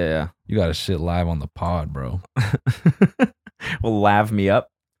 Yeah. You got to shit live on the pod, bro. Well, lav me up.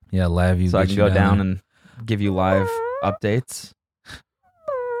 Yeah, lav you. So I can go down and give you live updates.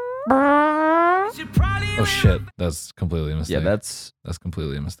 Oh shit, that's completely a mistake. Yeah, that's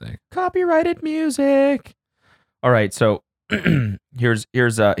completely a mistake. copyrighted music. All right, so here's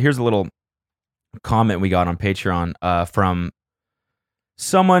a little comment we got on Patreon from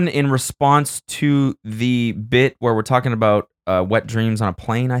someone in response to the bit where we're talking about wet dreams on a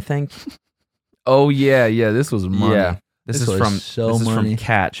plane, I think. Oh yeah, this was money. Yeah. This is from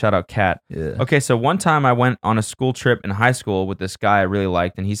Kat. Shout out Kat. Yeah. Okay, so one time I went on a school trip in high school with this guy I really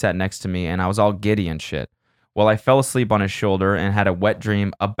liked, and he sat next to me, and I was all giddy and shit. Well, I fell asleep on his shoulder and had a wet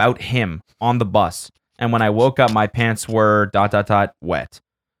dream about him on the bus. And when I woke up, my pants were ... wet.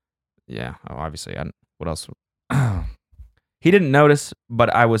 Yeah, obviously. What else? He didn't notice,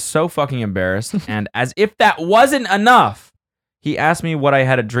 but I was so fucking embarrassed. And as if that wasn't enough, he asked me what I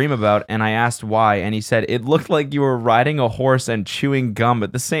had a dream about, and I asked why, and he said, it looked like you were riding a horse and chewing gum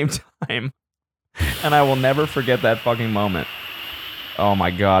at the same time. And I will never forget that fucking moment. Oh my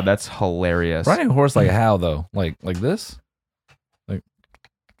God, that's hilarious. Riding a horse like how, though? Like this? Like,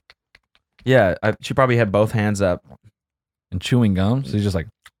 yeah, she probably had both hands up. And chewing gum? So he's just like...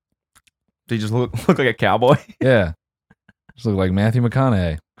 Did he just look like a cowboy? Yeah. Just look like Matthew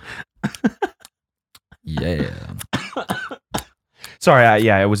McConaughey. Yeah. Sorry,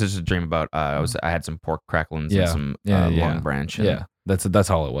 it was just a dream about I had some pork cracklings and some long branch. And, yeah, that's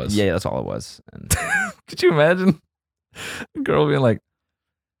all it was. Yeah, that's all it was. And could you imagine a girl being like,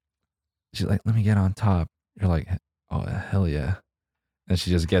 she's like, let me get on top. You're like, oh hell yeah. And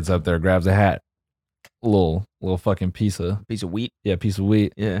she just gets up there, grabs a hat, little fucking piece of wheat. Yeah, piece of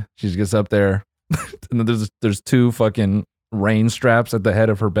wheat. Yeah. She just gets up there, and then there's two fucking rain straps at the head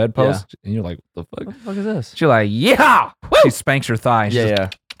of her bedpost, and you're like, what the fuck is this? She's like, yeah. Woo! She spanks your thigh.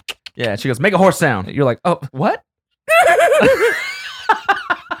 Yeah. She goes, make a horse sound. You're like, oh, what?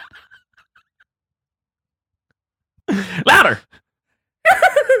 Louder.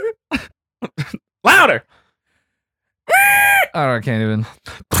 Louder. I can't even.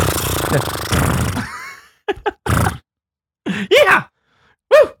 Yeah.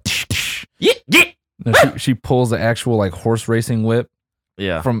 Woo. Yeah. No, she pulls the actual like horse racing whip.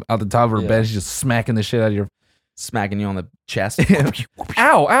 Yeah. From out the top of her bed. She's just smacking the shit out of your. Smacking you on the chest.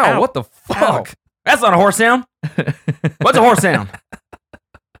 Ow. What the fuck? Ow. That's not a horse sound. What's a horse sound?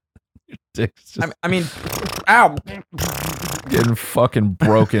 Dick's just I mean, ow. Getting fucking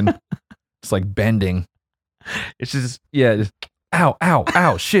broken. It's like bending. It's just, just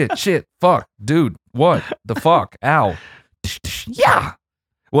ow, shit, fuck, dude, what the fuck, ow, yeah.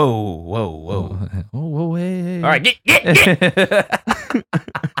 Whoa, hey. All right, get.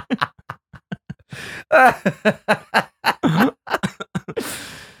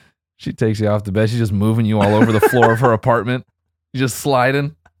 She takes you off the bed. She's just moving you all over the floor of her apartment. You're just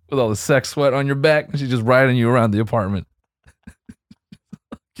sliding with all the sex sweat on your back, and she's just riding you around the apartment.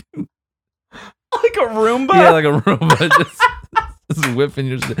 Like a Roomba? Yeah, like a Roomba. just whipping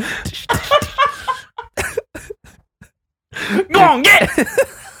your shit. Go on, get!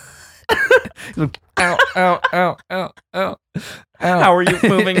 Like, ow. How are you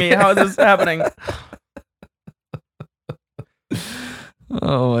moving me? How is this happening?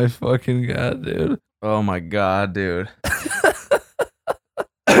 Oh my fucking God, dude. Oh my God, dude.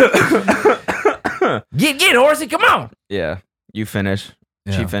 Get, horsey, come on. Yeah, you finish.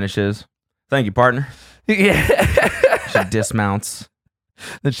 Yeah. She finishes. Thank you, partner. Yeah. She dismounts.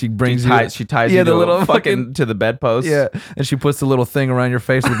 Then she brings she ties you the to little fucking to the bedpost. Yeah, and she puts the little thing around your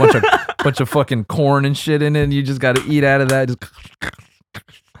face with a bunch of fucking corn and shit in it, and you just got to eat out of that.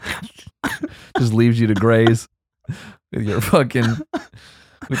 Just leaves you to graze with your fucking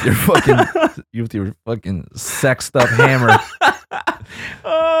sexed up hammer.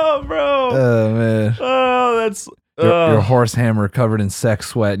 Oh, bro. Oh man. Oh, that's your horse hammer covered in sex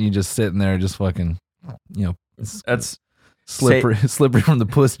sweat, and you just sitting there, just fucking, that's Slippery from the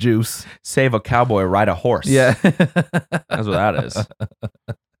puss juice. Save a cowboy, ride a horse. Yeah. That's what that is.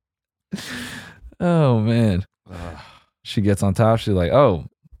 Oh, man. She gets on top. She's like, oh,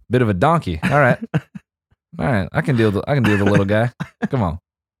 bit of a donkey. All right. I can deal with the little guy. Come on.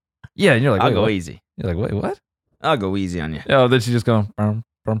 Yeah. And you're like, I'll go what? easy. You're like, wait, what? I'll go easy on you. Oh, then she's just going, nice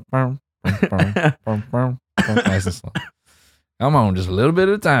and slow. Come on, just a little bit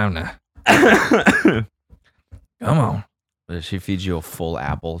at a time now. Come on. She feeds you a full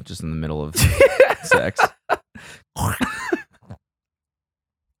apple just in the middle of sex.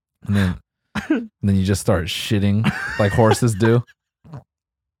 And then you just start shitting like horses do.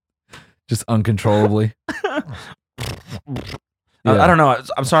 Just uncontrollably. Yeah. I don't know.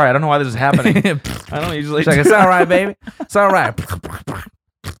 I'm sorry. I don't know why this is happening. I don't usually. She's like, it's all right, baby. It's all right.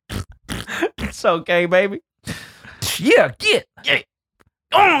 It's okay, baby. Yeah, get.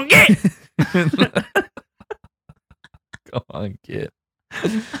 Go on, get. Go on, get.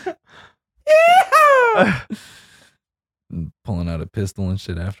 Pulling out a pistol and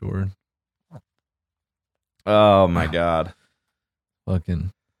shit afterward. Oh my god.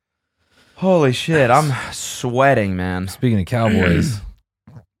 Fucking. Holy shit! I'm sweating, man. Speaking of cowboys,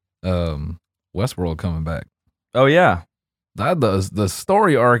 Westworld coming back. Oh yeah. The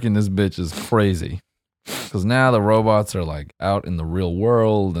story arc in this bitch is crazy. Because now the robots are like out in the real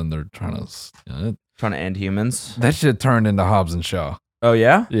world and they're trying to end humans. That shit turned into Hobbs and Shaw. Oh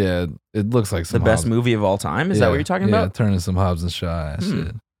yeah? Yeah, it looks like the best movie of all time. Is that what you're talking about? Yeah, turning some Hobbs and Shaw ass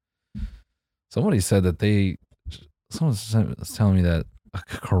shit. Somebody said that someone was telling me that a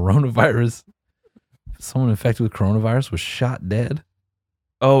coronavirus, someone infected with coronavirus was shot dead.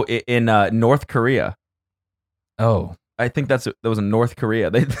 Oh, in North Korea. Oh, I think that was in North Korea.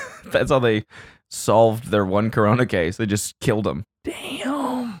 That's how they solved their one corona case. They just killed him.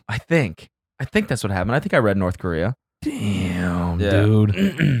 Damn. I think that's what happened. I think I read North Korea. Damn,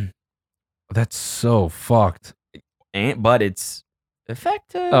 dude. That's so fucked. But it's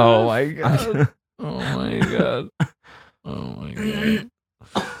effective. Oh my god. Oh my god. Oh my god.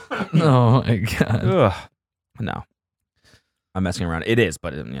 Oh my god. Ugh. No. I'm messing around. It is,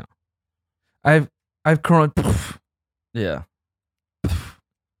 but I've corona. Yeah.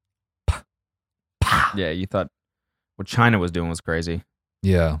 Yeah, you thought what China was doing was crazy.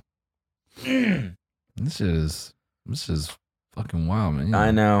 Yeah. This is fucking wild, man.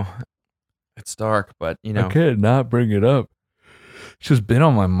 I know. It's dark, but I can't not bring it up. It's just been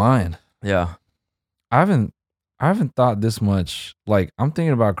on my mind. Yeah. I haven't thought this much. Like, I'm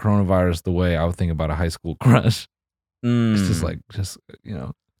thinking about coronavirus the way I would think about a high school crush. It's just like, just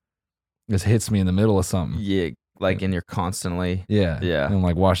hits me in the middle of something. Yeah, like, and you're constantly. Yeah. Yeah. And I'm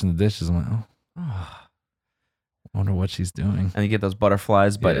like washing the dishes. I'm like, I wonder what she's doing. And you get those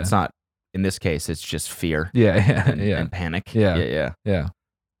butterflies, but it's not, in this case, it's just fear. Yeah. And panic. Yeah. I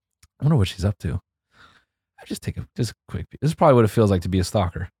wonder what she's up to. I just take a quick peek. This is probably what it feels like to be a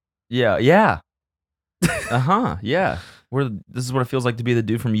stalker. Yeah. Yeah. This is what it feels like to be the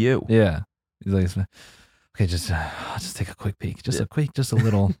dude from You. Yeah. He's like, okay, I'll just take a quick peek. Just a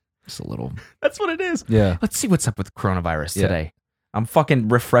little. That's what it is. Yeah. Let's see what's up with coronavirus today. I'm fucking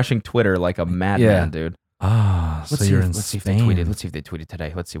refreshing Twitter like a madman, dude. Ah, so you're in Spain. Let's see if they tweeted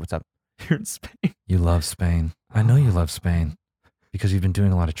today. Let's see what's up. You're in Spain. You love Spain. I know you love Spain because you've been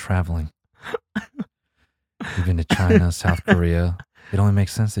doing a lot of traveling. You've been to China, South Korea. It only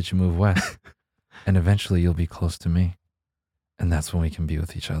makes sense that you move west. And eventually you'll be close to me. And that's when we can be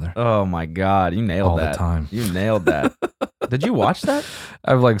with each other. Oh my God. You nailed that. All the time. You nailed that. Did you watch that?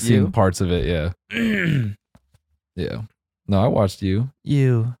 I've seen parts of it, yeah. Yeah. No, I watched You.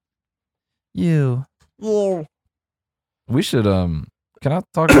 Yeah. We should, can I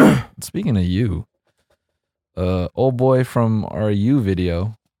talk about, speaking of You, old boy from our You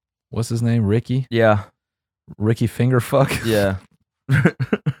video, what's his name? Ricky? Yeah. Ricky Fingerfuck? Yeah.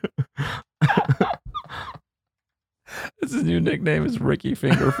 His new nickname is Ricky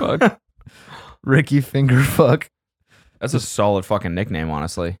Fingerfuck. Ricky Fingerfuck. That's a solid fucking nickname,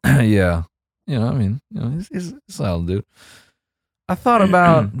 honestly. Yeah. He's a solid dude. I thought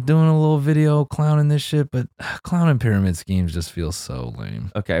about doing a little video clowning this shit, but clowning pyramid schemes just feels so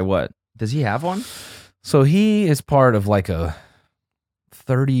lame. Okay, what? Does he have one? So he is part of like a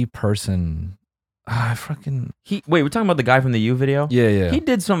 30-person. Wait, we're talking about the guy from the You video? Yeah. He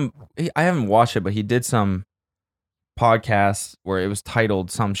did I haven't watched it, but he did some podcast where it was titled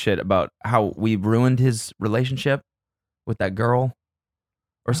some shit about how we ruined his relationship with that girl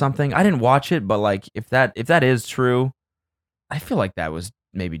or something. I didn't watch it, but like if that is true, I feel like that was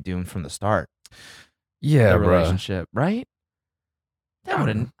maybe doomed from the start. Yeah, the relationship, right? That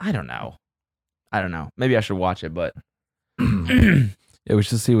wouldn't. I don't know. Maybe I should watch it, but Yeah, we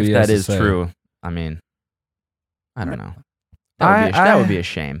should see what if he has that to is say. true. I mean, I don't know. That would be a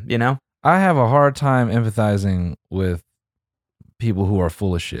shame, you know? I have a hard time empathizing with people who are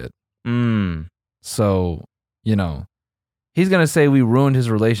full of shit. So, you know, he's going to say we ruined his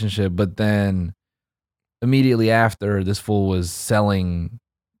relationship, but then immediately after, this fool was selling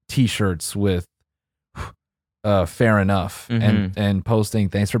t-shirts with fair enough and posting,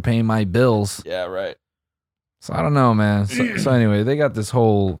 thanks for paying my bills. Yeah, right. So I don't know, man. So anyway, they got this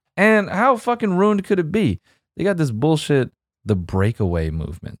whole, and how fucking ruined could it be? They got this bullshit, the breakaway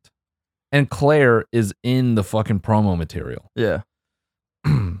movement. And Claire is in the fucking promo material. Yeah.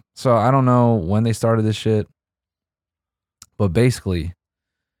 So I don't know when they started this shit. But basically,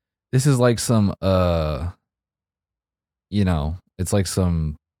 this is like some you know, it's like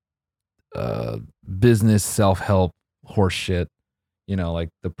some business self-help horse shit. You know, like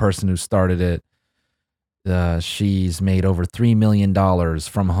the person who started it, she's made over $3 million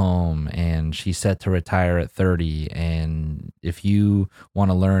from home and she's set to retire at 30. And if you want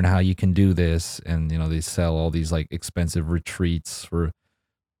to learn how you can do this, and you know, they sell all these like expensive retreats for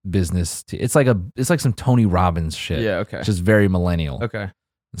business. It's like some Tony Robbins shit. Yeah, okay. Just very millennial. Okay.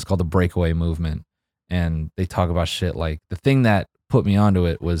 It's called the breakaway movement. And they talk about shit like, the thing that put me onto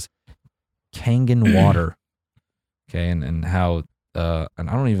it was Kangen water. Okay, and how and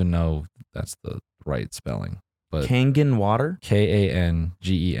I don't even know if that's the right spelling, but Kangen water?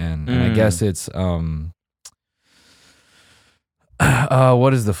 Kangen. And I guess it's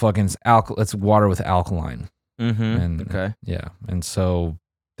what is the fucking it's water with alkaline. And okay. Yeah. And so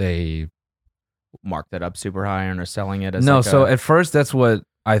they mark that up super high and are selling it as at first that's what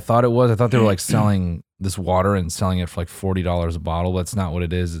I thought it was. I thought they were like selling this water and selling it for like $40 a bottle. That's not what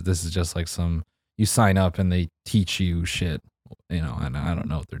it is. This is just like you sign up and they teach you shit, you know, and I don't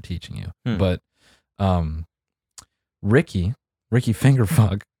know what they're teaching you. But Ricky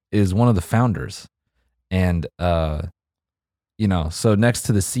Fingerfuck is one of the founders. And you know, so next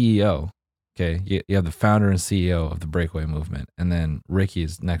to the CEO, okay, you have the founder and CEO of the breakaway movement, and then Ricky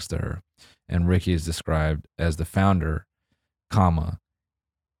is next to her. And Ricky is described as the founder,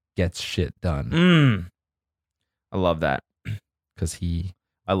 gets shit done. I love that. Because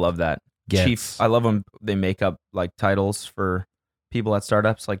I love that. Gets, Chief. I love when they make up like titles for people at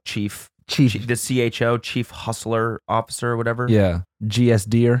startups, like Chief, the CHO, Chief Hustler Officer or whatever. Yeah.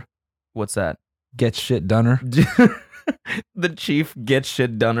 GSDer. What's that? Get shit doneer. The Chief Get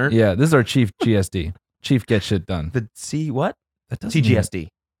Shit Doneer. Yeah, this is our Chief GSD. Chief Get Shit Done. The C what? That doesn't CGSD.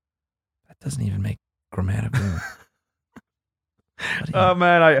 That doesn't even make grammatical. Oh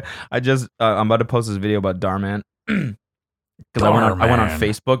man, I just I'm about to post this video about Darman because I went on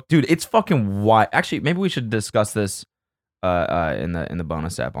Facebook, dude. It's fucking wild. Actually, maybe we should discuss this in the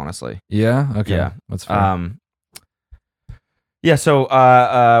bonus app. Honestly, yeah. Okay. Yeah, that's fair. Yeah. So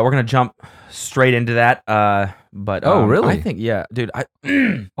we're gonna jump straight into that. But oh really? I think dude.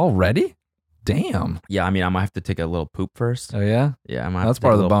 Already? Damn. Yeah, I mean, I might have to take a little poop first. Oh yeah. Yeah, I might. That's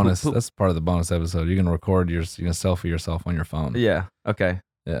part of the bonus. That's part of the bonus episode. You're gonna record you're gonna selfie yourself on your phone. Yeah. Okay.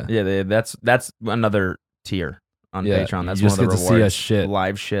 Yeah. Yeah. That's another tier on Patreon. That's you one of the just rewards. get to see us shit.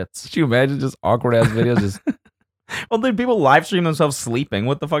 Live shits. Could you imagine just awkward ass videos? Just well, dude, people live stream themselves sleeping.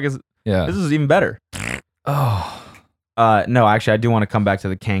 What the fuck is? Yeah. This is even better. Oh. No, actually, I do want to come back to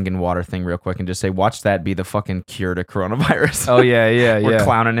the Kangen water thing real quick and just say, watch that be the fucking cure to coronavirus. Oh yeah. We're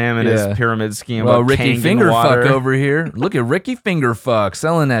clowning him and his pyramid scheme. Well, about Ricky Kangen Fingerfuck water. over here. Look at Ricky Fingerfuck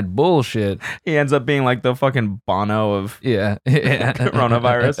selling that bullshit. He ends up being like the fucking Bono of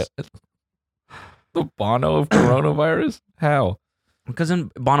coronavirus. The Bono of coronavirus? How? Because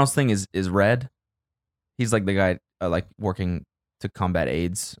Bono's thing is red. He's like the guy like working to combat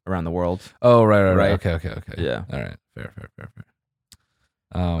AIDS around the world. Oh, right. Okay. Yeah. All right. Fair.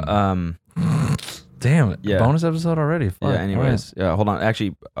 Damn it. Yeah. Bonus episode already. Fuck. Yeah. Anyways, yeah. Hold on.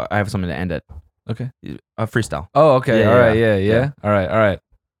 Actually, I have something to end it. Okay. Freestyle. Oh, okay. Yeah, all right. yeah. Yeah. All right.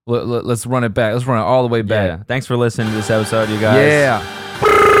 Let's run it back. Let's run it all the way back. Yeah. Thanks for listening to this episode, you guys. Yeah.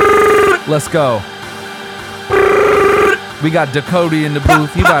 Let's go. We got Dakota in the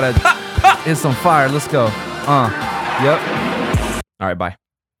booth. He about to hit some fire. Let's go. Yep. All right, bye.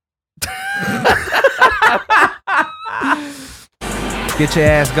 Get your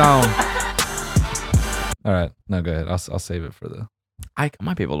ass gone. All right. No, go ahead. I'll save it for the... I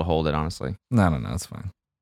might be able to hold it, honestly. No, it's fine.